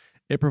client.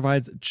 It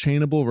provides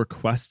chainable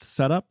request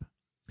setup.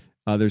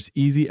 There's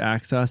easy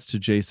access to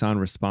JSON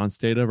response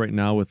data. Right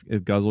now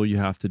with Guzzle, you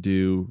have to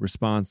do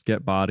response,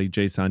 get body,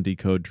 JSON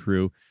decode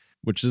true,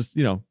 which is,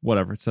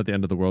 whatever. It's not the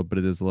end of the world, but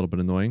it is a little bit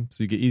annoying.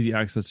 So you get easy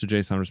access to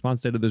JSON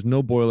response data. There's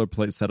no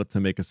boilerplate setup to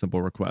make a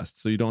simple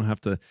request. So you don't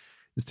have to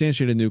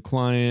instantiate a new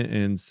client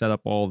and set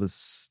up all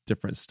this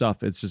different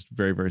stuff. It's just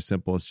very, very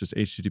simple. It's just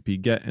HTTP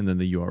GET and then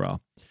the URL.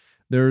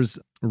 There's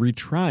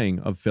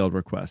retrying of failed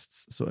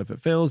requests. So if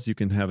it fails, you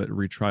can have it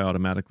retry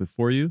automatically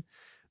for you.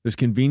 There's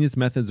convenience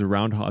methods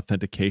around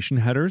authentication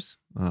headers.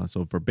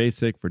 So for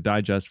basic, for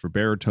digest, for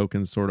bearer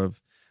tokens sort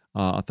of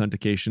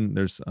authentication,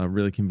 there's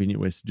really convenient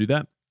ways to do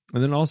that.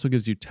 And then it also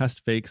gives you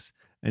test fakes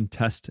and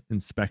test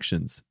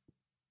inspections.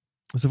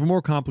 So for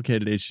more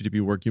complicated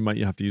HTTP work, you might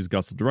have to use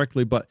Guzzle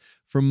directly, but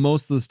for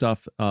most of the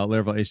stuff,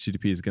 Laravel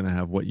HTTP is going to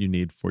have what you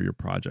need for your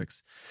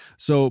projects.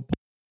 So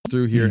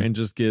through here and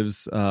just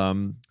gives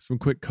some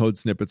quick code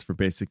snippets for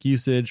basic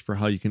usage, for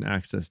how you can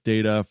access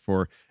data,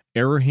 for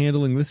error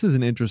handling. This is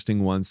an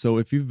interesting one. So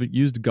if you've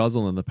used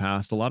Guzzle in the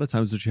past, a lot of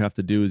times what you have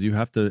to do is you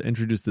have to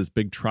introduce this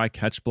big try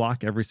catch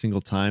block every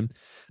single time.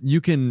 You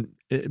can,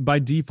 by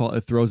default,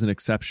 it throws an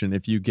exception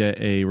if you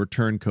get a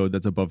return code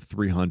that's above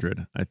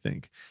 300, I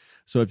think.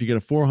 So if you get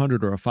a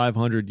 400 or a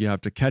 500, you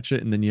have to catch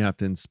it, and then you have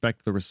to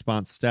inspect the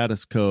response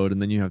status code,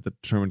 and then you have to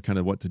determine kind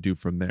of what to do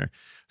from there.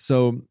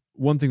 So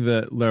one thing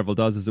that Laravel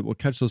does is it will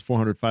catch those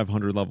 400,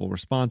 500 level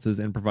responses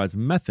and provides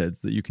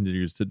methods that you can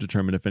use to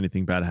determine if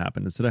anything bad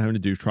happened. Instead of having to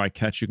do try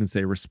catch, you can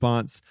say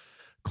response,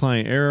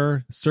 client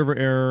error, server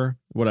error,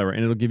 whatever,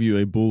 and it'll give you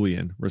a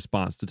Boolean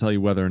response to tell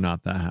you whether or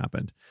not that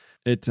happened.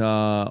 It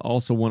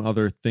also, one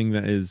other thing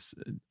that is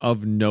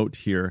of note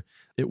here,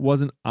 it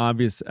wasn't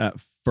obvious at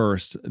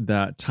first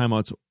that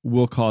timeouts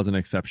will cause an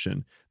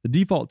exception. The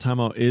default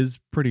timeout is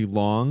pretty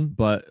long,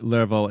 but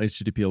Laravel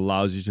HTTP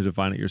allows you to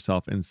define it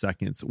yourself in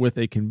seconds with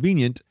a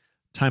convenient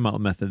timeout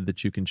method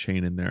that you can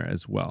chain in there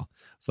as well.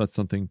 So that's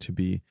something to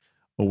be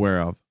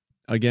aware of.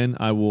 Again,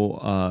 I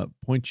will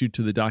point you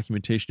to the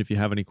documentation if you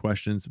have any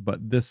questions,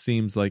 but this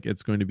seems like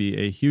it's going to be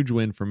a huge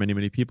win for many,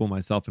 many people,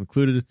 myself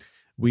included.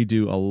 We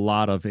do a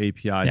lot of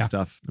API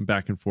stuff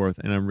back and forth,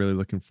 and I'm really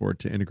looking forward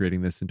to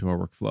integrating this into our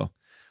workflow.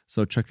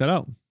 So check that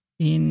out.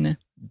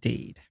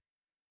 Indeed.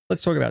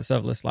 Let's talk about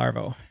serverless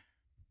Laravel.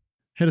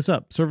 Hit us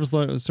up.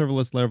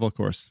 Serverless Laravel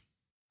course.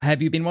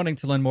 Have you been wanting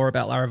to learn more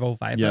about Laravel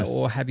Vapor, yes,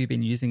 or have you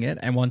been using it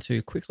and want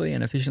to quickly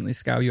and efficiently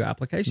scale your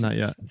applications? Not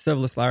yet.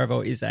 Serverless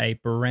Laravel is a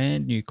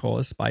brand new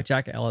course by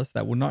Jack Ellis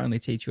that will not only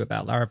teach you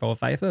about Laravel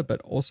Vapor,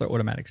 but also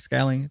automatic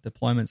scaling,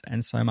 deployments,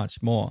 and so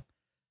much more.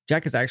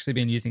 Jack has actually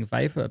been using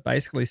Vapor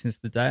basically since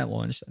the day it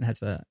launched and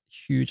has a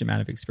huge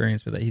amount of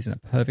experience with it. He's in a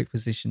perfect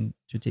position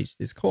to teach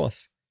this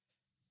course.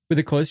 With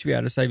the course, you'll be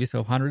able to save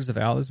yourself hundreds of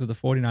hours with the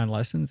 49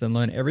 lessons and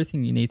learn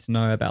everything you need to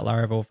know about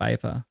Laravel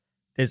Vapor.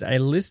 There's a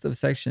list of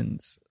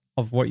sections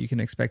of what you can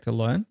expect to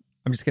learn.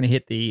 I'm just going to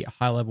hit the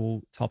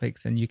high-level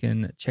topics, and you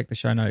can check the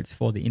show notes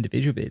for the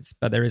individual bits.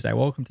 But there is a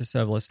welcome to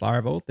serverless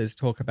Laravel. There's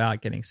talk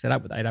about getting set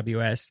up with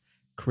AWS,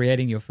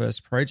 creating your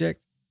first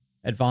project,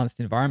 advanced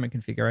environment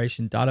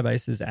configuration,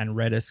 databases and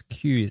Redis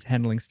queues,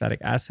 handling static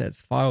assets,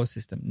 file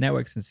system,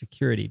 networks and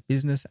security,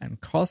 business and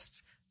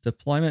costs,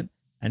 deployment,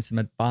 and some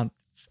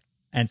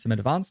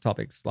advanced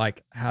topics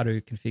like how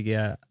to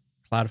configure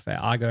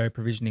Cloudflare Argo,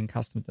 provisioning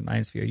custom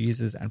domains for your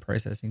users, and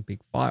processing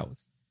big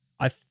files.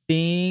 I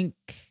think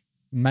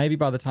maybe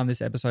by the time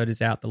this episode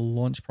is out, the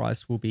launch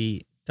price will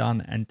be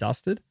done and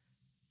dusted,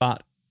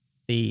 but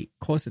the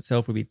course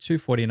itself will be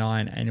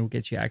 $249 and it will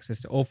get you access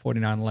to all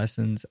 49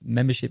 lessons,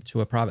 membership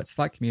to a private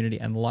Slack community,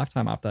 and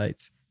lifetime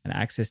updates and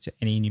access to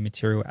any new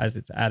material as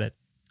it's added.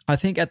 I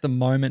think at the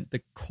moment,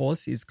 the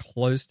course is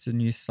close to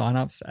new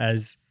signups,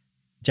 as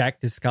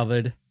Jack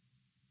discovered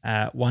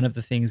one of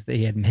the things that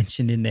he had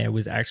mentioned in there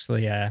was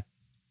actually a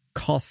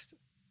cost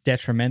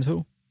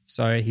detrimental.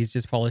 So he's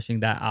just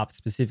polishing that up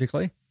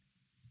specifically.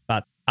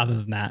 But other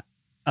than that,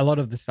 a lot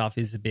of the stuff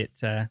is a bit,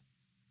 what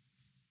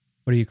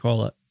do you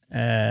call it?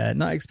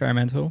 Not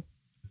experimental.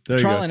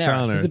 Trial and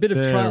error. There's a bit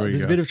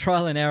of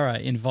trial and error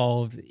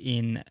involved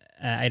in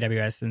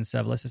AWS and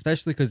serverless,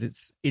 especially because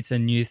it's a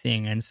new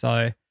thing. And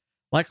so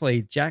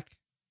luckily Jack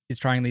is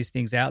trying these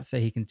things out so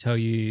he can tell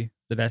you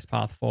the best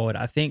path forward.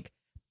 I think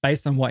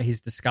based on what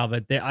he's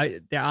discovered, there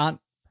aren't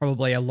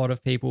probably a lot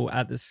of people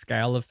at the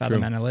scale of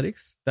Fathom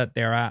Analytics that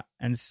they're at.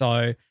 And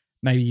so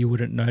maybe you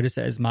wouldn't notice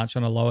it as much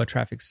on a lower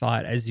traffic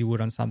site as you would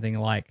on something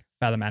like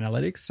Fathom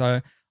Analytics. So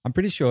I'm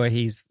pretty sure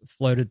he's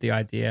floated the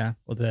idea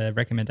or the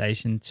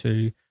recommendation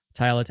to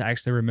Taylor to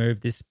actually remove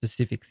this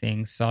specific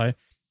thing. So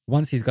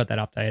once he's got that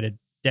updated,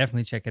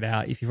 definitely check it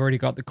out. If you've already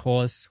got the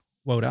course,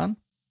 well done.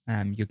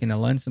 You're going to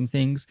learn some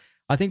things.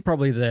 I think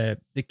probably the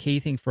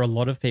key thing for a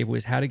lot of people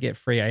is how to get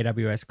free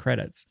AWS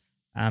credits.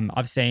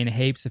 I've seen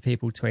heaps of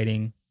people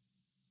tweeting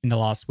in the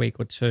last week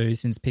or two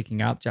since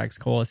picking up Jack's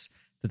course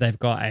that they've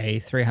got a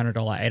 $300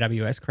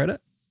 AWS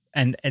credit,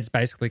 and it's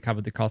basically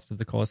covered the cost of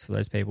the course for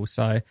those people.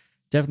 So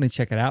definitely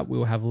check it out. We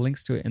will have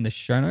links to it in the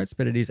show notes,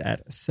 but it is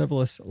at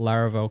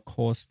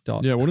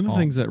serverlesslaravelcourse.com. Yeah, one of the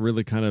things that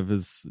really kind of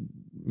has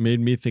made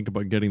me think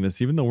about getting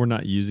this, even though we're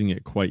not using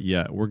it quite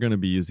yet, we're going to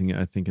be using it,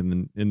 I think,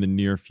 in the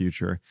near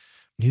future.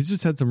 He's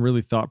just had some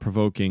really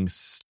thought-provoking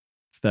stuff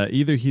that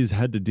either he's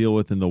had to deal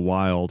with in the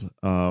wild,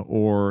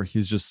 or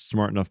he's just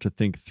smart enough to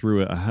think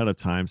through it ahead of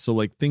time. So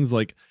like things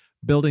like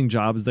building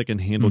jobs that can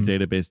handle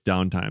database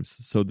downtimes.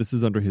 So this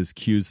is under his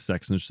queues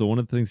section. So one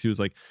of the things he was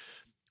like,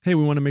 hey,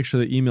 we want to make sure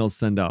that emails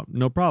send out.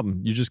 No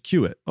problem. You just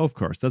queue it. Oh, of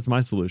course. That's my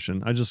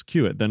solution. I just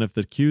queue it. Then if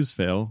the queues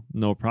fail,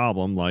 no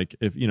problem. Like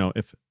if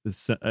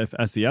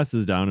SES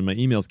is down and my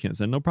emails can't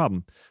send, no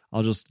problem.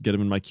 I'll just get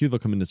them in my queue. They'll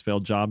come in as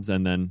failed jobs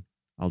and then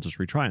I'll just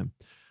retry them.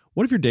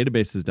 What if your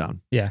database is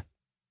down? Yeah.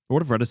 Or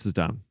what if Redis is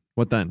down?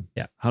 What then?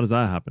 Yeah. How does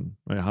that happen?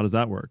 Right? How does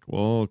that work?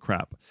 Well,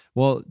 crap.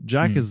 Well,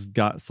 Jack has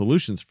got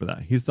solutions for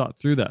that. He's thought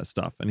through that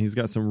stuff and he's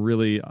got some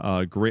really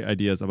great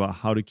ideas about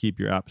how to keep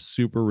your app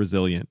super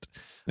resilient.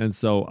 And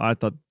so I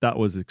thought that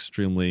was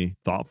extremely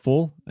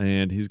thoughtful,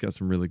 and he's got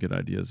some really good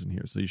ideas in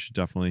here. So you should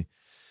definitely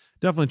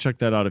check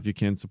that out if you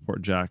can.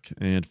 Support Jack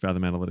and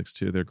Fathom Analytics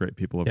too. They're great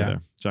people over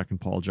there. Jack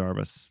and Paul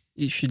Jarvis.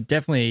 You should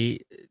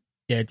definitely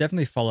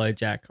follow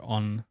Jack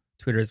on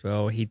Twitter as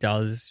well. He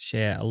does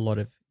share a lot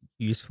of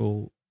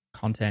useful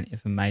content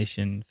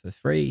information for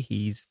free.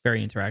 He's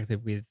very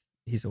interactive with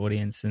his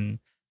audience and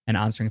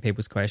answering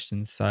people's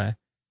questions. So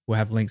we'll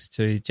have links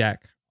to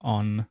Jack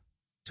on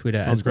Twitter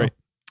as well. Great.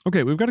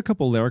 Okay, we've got a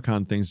couple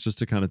Laracon things just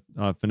to kind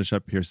of finish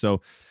up here.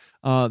 So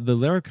the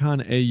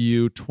Laracon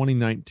AU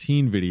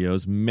 2019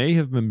 videos may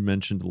have been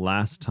mentioned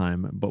last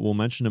time, but we'll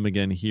mention them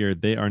again here.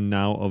 They are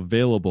now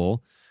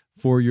available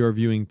for your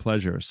viewing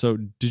pleasure. So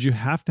did you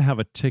have to have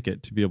a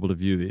ticket to be able to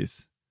view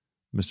these,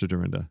 Mr.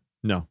 Dorinda?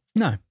 No.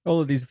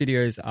 All of these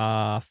videos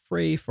are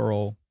free for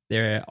all.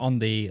 They're on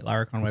the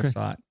Laracon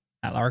website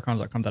at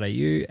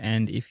laracon.com.au.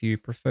 And if you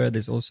prefer,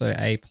 there's also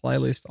a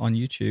playlist on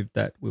YouTube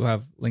that we'll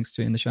have links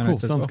to in the show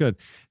notes as well. Sounds good.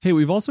 Hey,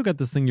 we've also got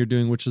this thing you're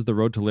doing, which is the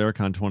Road to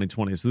Laracon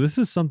 2020. So this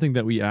is something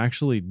that we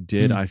actually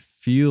did, I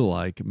feel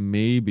like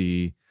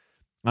maybe,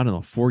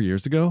 4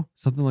 years ago,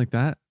 something like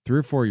that, 3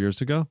 or 4 years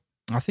ago.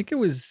 I think it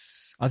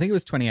was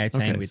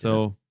 2018. Okay,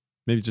 so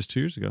maybe just 2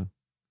 years ago.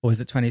 Or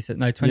was it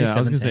 2017? Yeah, I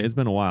was going to say, it's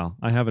been a while.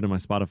 I have it in my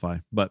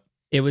Spotify, but...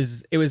 It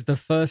was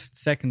the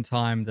second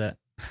time that...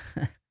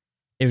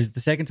 It was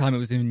the second time it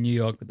was in New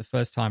York, but the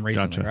first time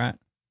recently, right?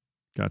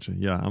 Gotcha.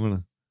 Yeah,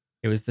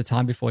 It was the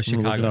time before Chicago.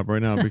 I'm gonna look it up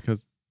right now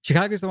because...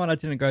 Chicago's the one I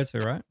didn't go to,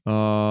 right?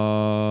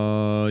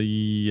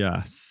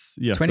 Yes.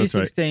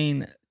 2016,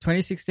 that's right.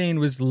 2016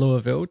 was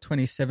Louisville.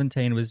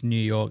 2017 was New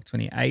York.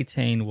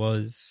 2018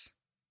 was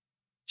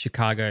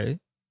Chicago.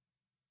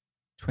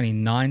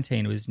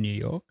 2019 was New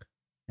York.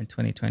 And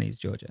 2020 is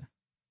Georgia.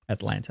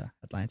 Atlanta,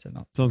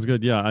 not. Sounds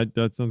good. Yeah,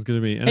 that sounds good to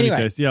me. In any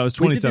case, it was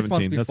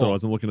 2017. That's what I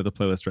was. I'm looking at the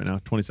playlist right now.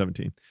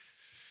 2017.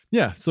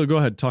 Yeah, so go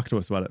ahead. Talk to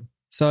us about it.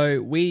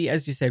 So we,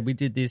 as you said, we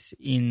did this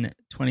in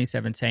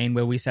 2017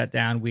 where we sat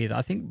down with,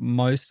 I think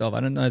I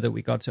don't know that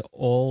we got to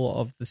all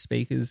of the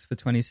speakers for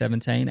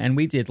 2017. And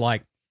we did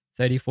like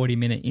 30,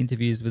 40-minute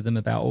interviews with them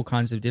about all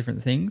kinds of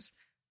different things.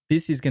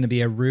 This is going to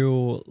be a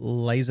real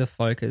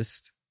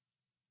laser-focused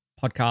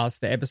podcast.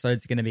 The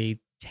episode's going to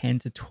be 10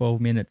 to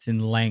 12 minutes in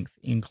length,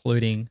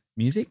 including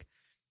music.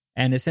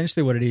 And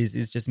essentially what it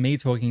is just me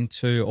talking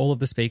to all of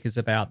the speakers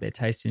about their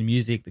taste in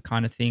music, the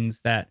kind of things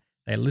that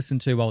they listen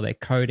to while they're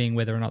coding,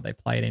 whether or not they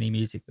played any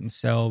music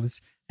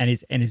themselves. And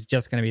it's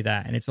just going to be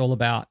that. And it's all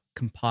about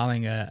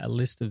compiling a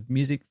list of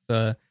music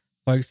for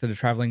folks that are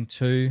traveling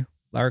to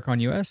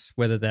Laracon US,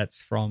 whether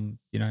that's from,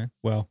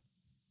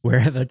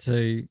 wherever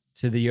to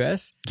the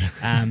US.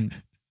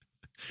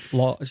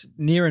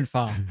 Near and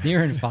far,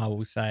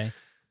 we'll say.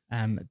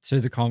 To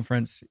the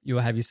conference, you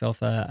will have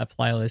yourself a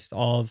playlist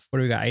of, what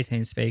do we got,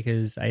 18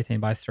 speakers, 18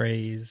 by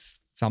 3s,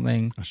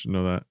 something. I should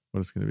know that,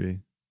 what it's going to be.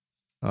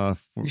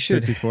 You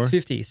should. 54? It's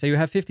 50. So you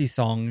have 50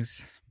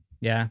 songs.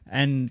 Yeah.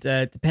 And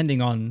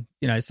depending on,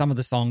 some of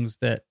the songs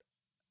that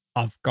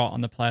I've got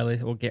on the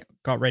playlist or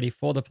got ready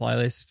for the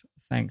playlist,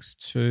 thanks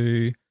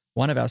to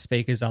one of our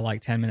speakers, are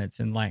like 10 minutes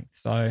in length.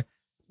 So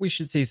we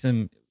should see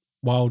some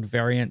wild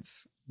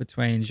variance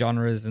between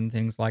genres and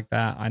things like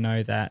that. I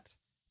know that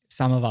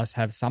some of us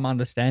have some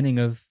understanding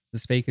of the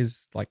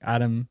speakers, like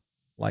Adam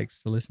likes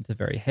to listen to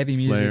very heavy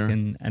music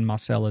and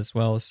Marcel as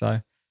well.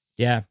 So,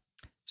 yeah.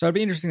 So it'll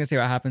be interesting to see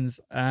what happens.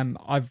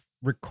 I've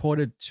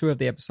recorded 2 of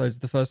the episodes.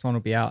 The first one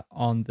will be out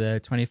on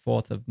the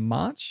 24th of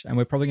March, and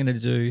we're probably going to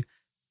do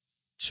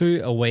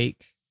 2 a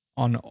week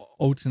on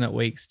alternate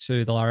weeks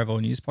to the Laravel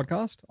News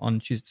podcast on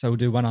Tuesday. So we'll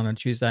do one on a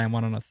Tuesday and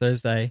one on a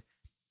Thursday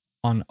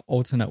on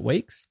alternate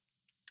weeks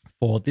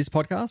for this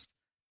podcast.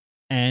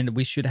 And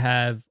we should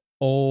have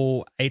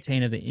all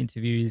 18 of the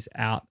interviews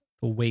out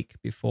the week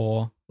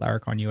before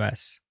Laracon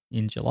US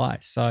in July.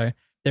 So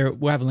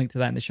we'll have a link to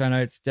that in the show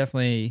notes.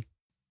 Definitely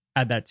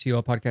add that to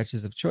your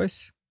podcatchers of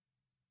choice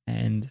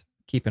and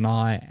keep an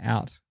eye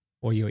out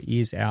or your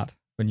ears out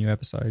for new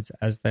episodes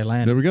as they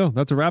land. There we go.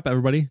 That's a wrap,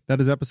 everybody. That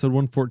is episode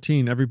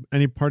 114.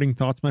 Any parting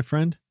thoughts, my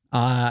friend?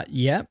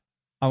 Yeah.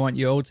 I want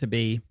you all to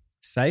be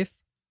safe.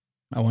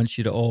 I want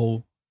you to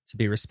all to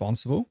be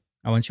responsible.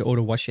 I want you all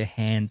to wash your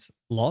hands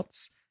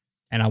lots.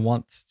 And I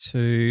want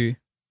to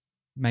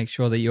make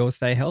sure that you all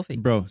stay healthy.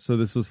 Bro, so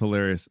this was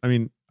hilarious. I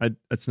mean,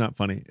 it's not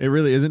funny. It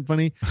really isn't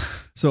funny.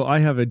 So I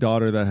have a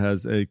daughter that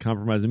has a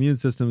compromised immune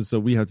system, so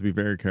we have to be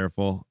very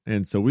careful.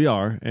 And so we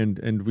are,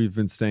 and we've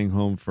been staying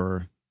home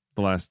for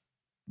the last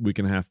week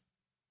and a half,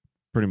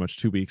 pretty much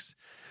 2 weeks.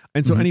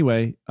 And so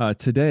anyway,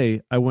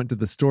 today I went to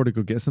the store to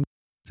go get some,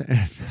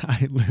 and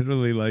I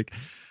literally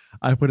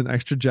I put an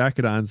extra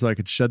jacket on so I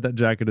could shed that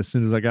jacket as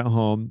soon as I got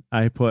home.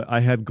 I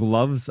had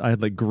gloves. I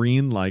had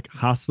green,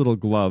 hospital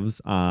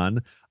gloves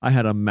on. I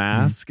had a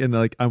mask and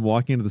I'm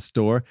walking into the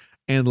store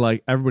and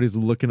everybody's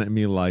looking at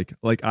me like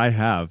I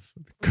have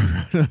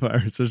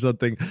coronavirus or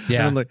something.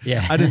 Yeah. And I'm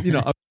I didn't,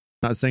 I'm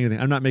not saying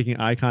anything. I'm not making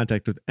eye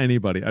contact with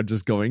anybody. I'm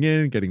just going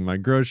in, getting my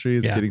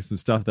groceries, getting some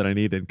stuff that I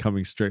need and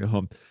coming straight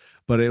home.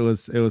 But it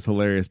was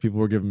hilarious. People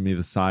were giving me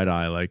the side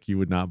eye like you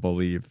would not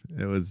believe.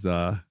 It was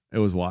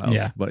wild.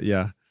 Yeah. But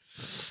yeah,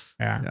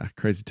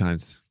 crazy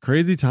times.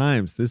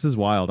 This is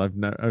wild. I've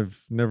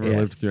never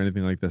lived through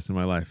anything like this in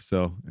my life,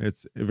 so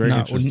it's very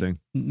interesting.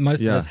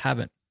 Most of us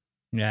haven't.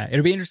 Yeah,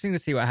 it'll be interesting to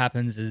see what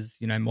happens as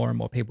more and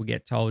more people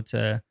get told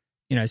to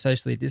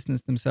socially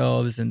distance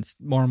themselves, and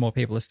more and more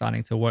people are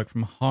starting to work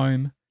from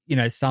home.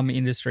 Some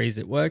industries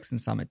it works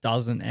and some it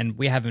doesn't, and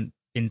we haven't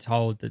been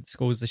told that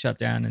schools are shut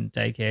down and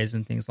daycares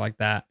and things like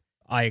that.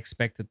 I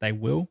expect that they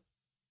will.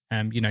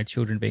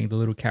 Children being the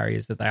little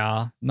carriers that they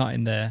are, not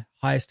in the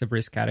highest of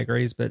risk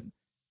categories, but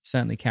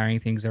certainly carrying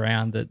things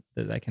around that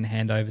they can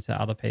hand over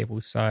to other people.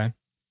 So,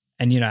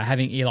 and,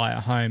 having Eli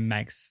at home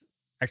makes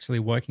actually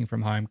working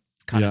from home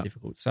kind of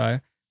difficult. So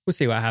we'll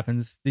see what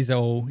happens. These are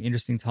all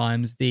interesting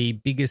times. The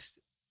biggest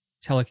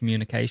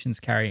telecommunications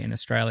carrier in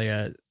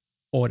Australia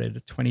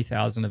ordered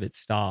 20,000 of its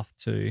staff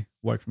to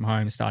work from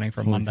home starting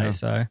from Monday. Cow.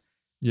 So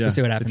we'll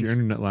see what happens. If your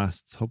internet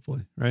lasts,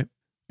 hopefully, right?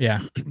 Yeah.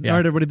 All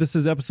right, everybody. This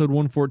is episode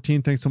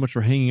 114. Thanks so much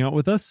for hanging out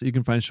with us. You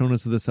can find show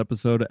notes of this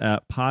episode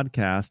at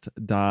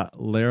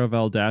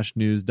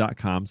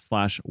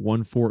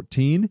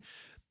podcast.laravel-news.com/114.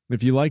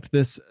 If you liked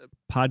this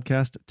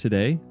podcast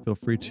today, feel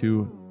free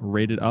to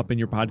rate it up in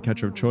your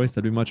podcatcher of choice.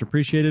 That'd be much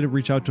appreciated.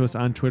 Reach out to us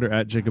on Twitter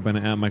at Jacob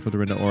Bennett, at Michael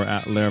Dorinda, or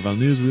at Laravel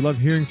News. We love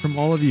hearing from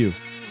all of you.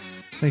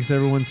 Thanks,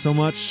 everyone, so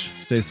much.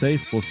 Stay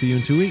safe. We'll see you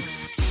in 2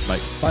 weeks. Bye.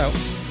 Bye.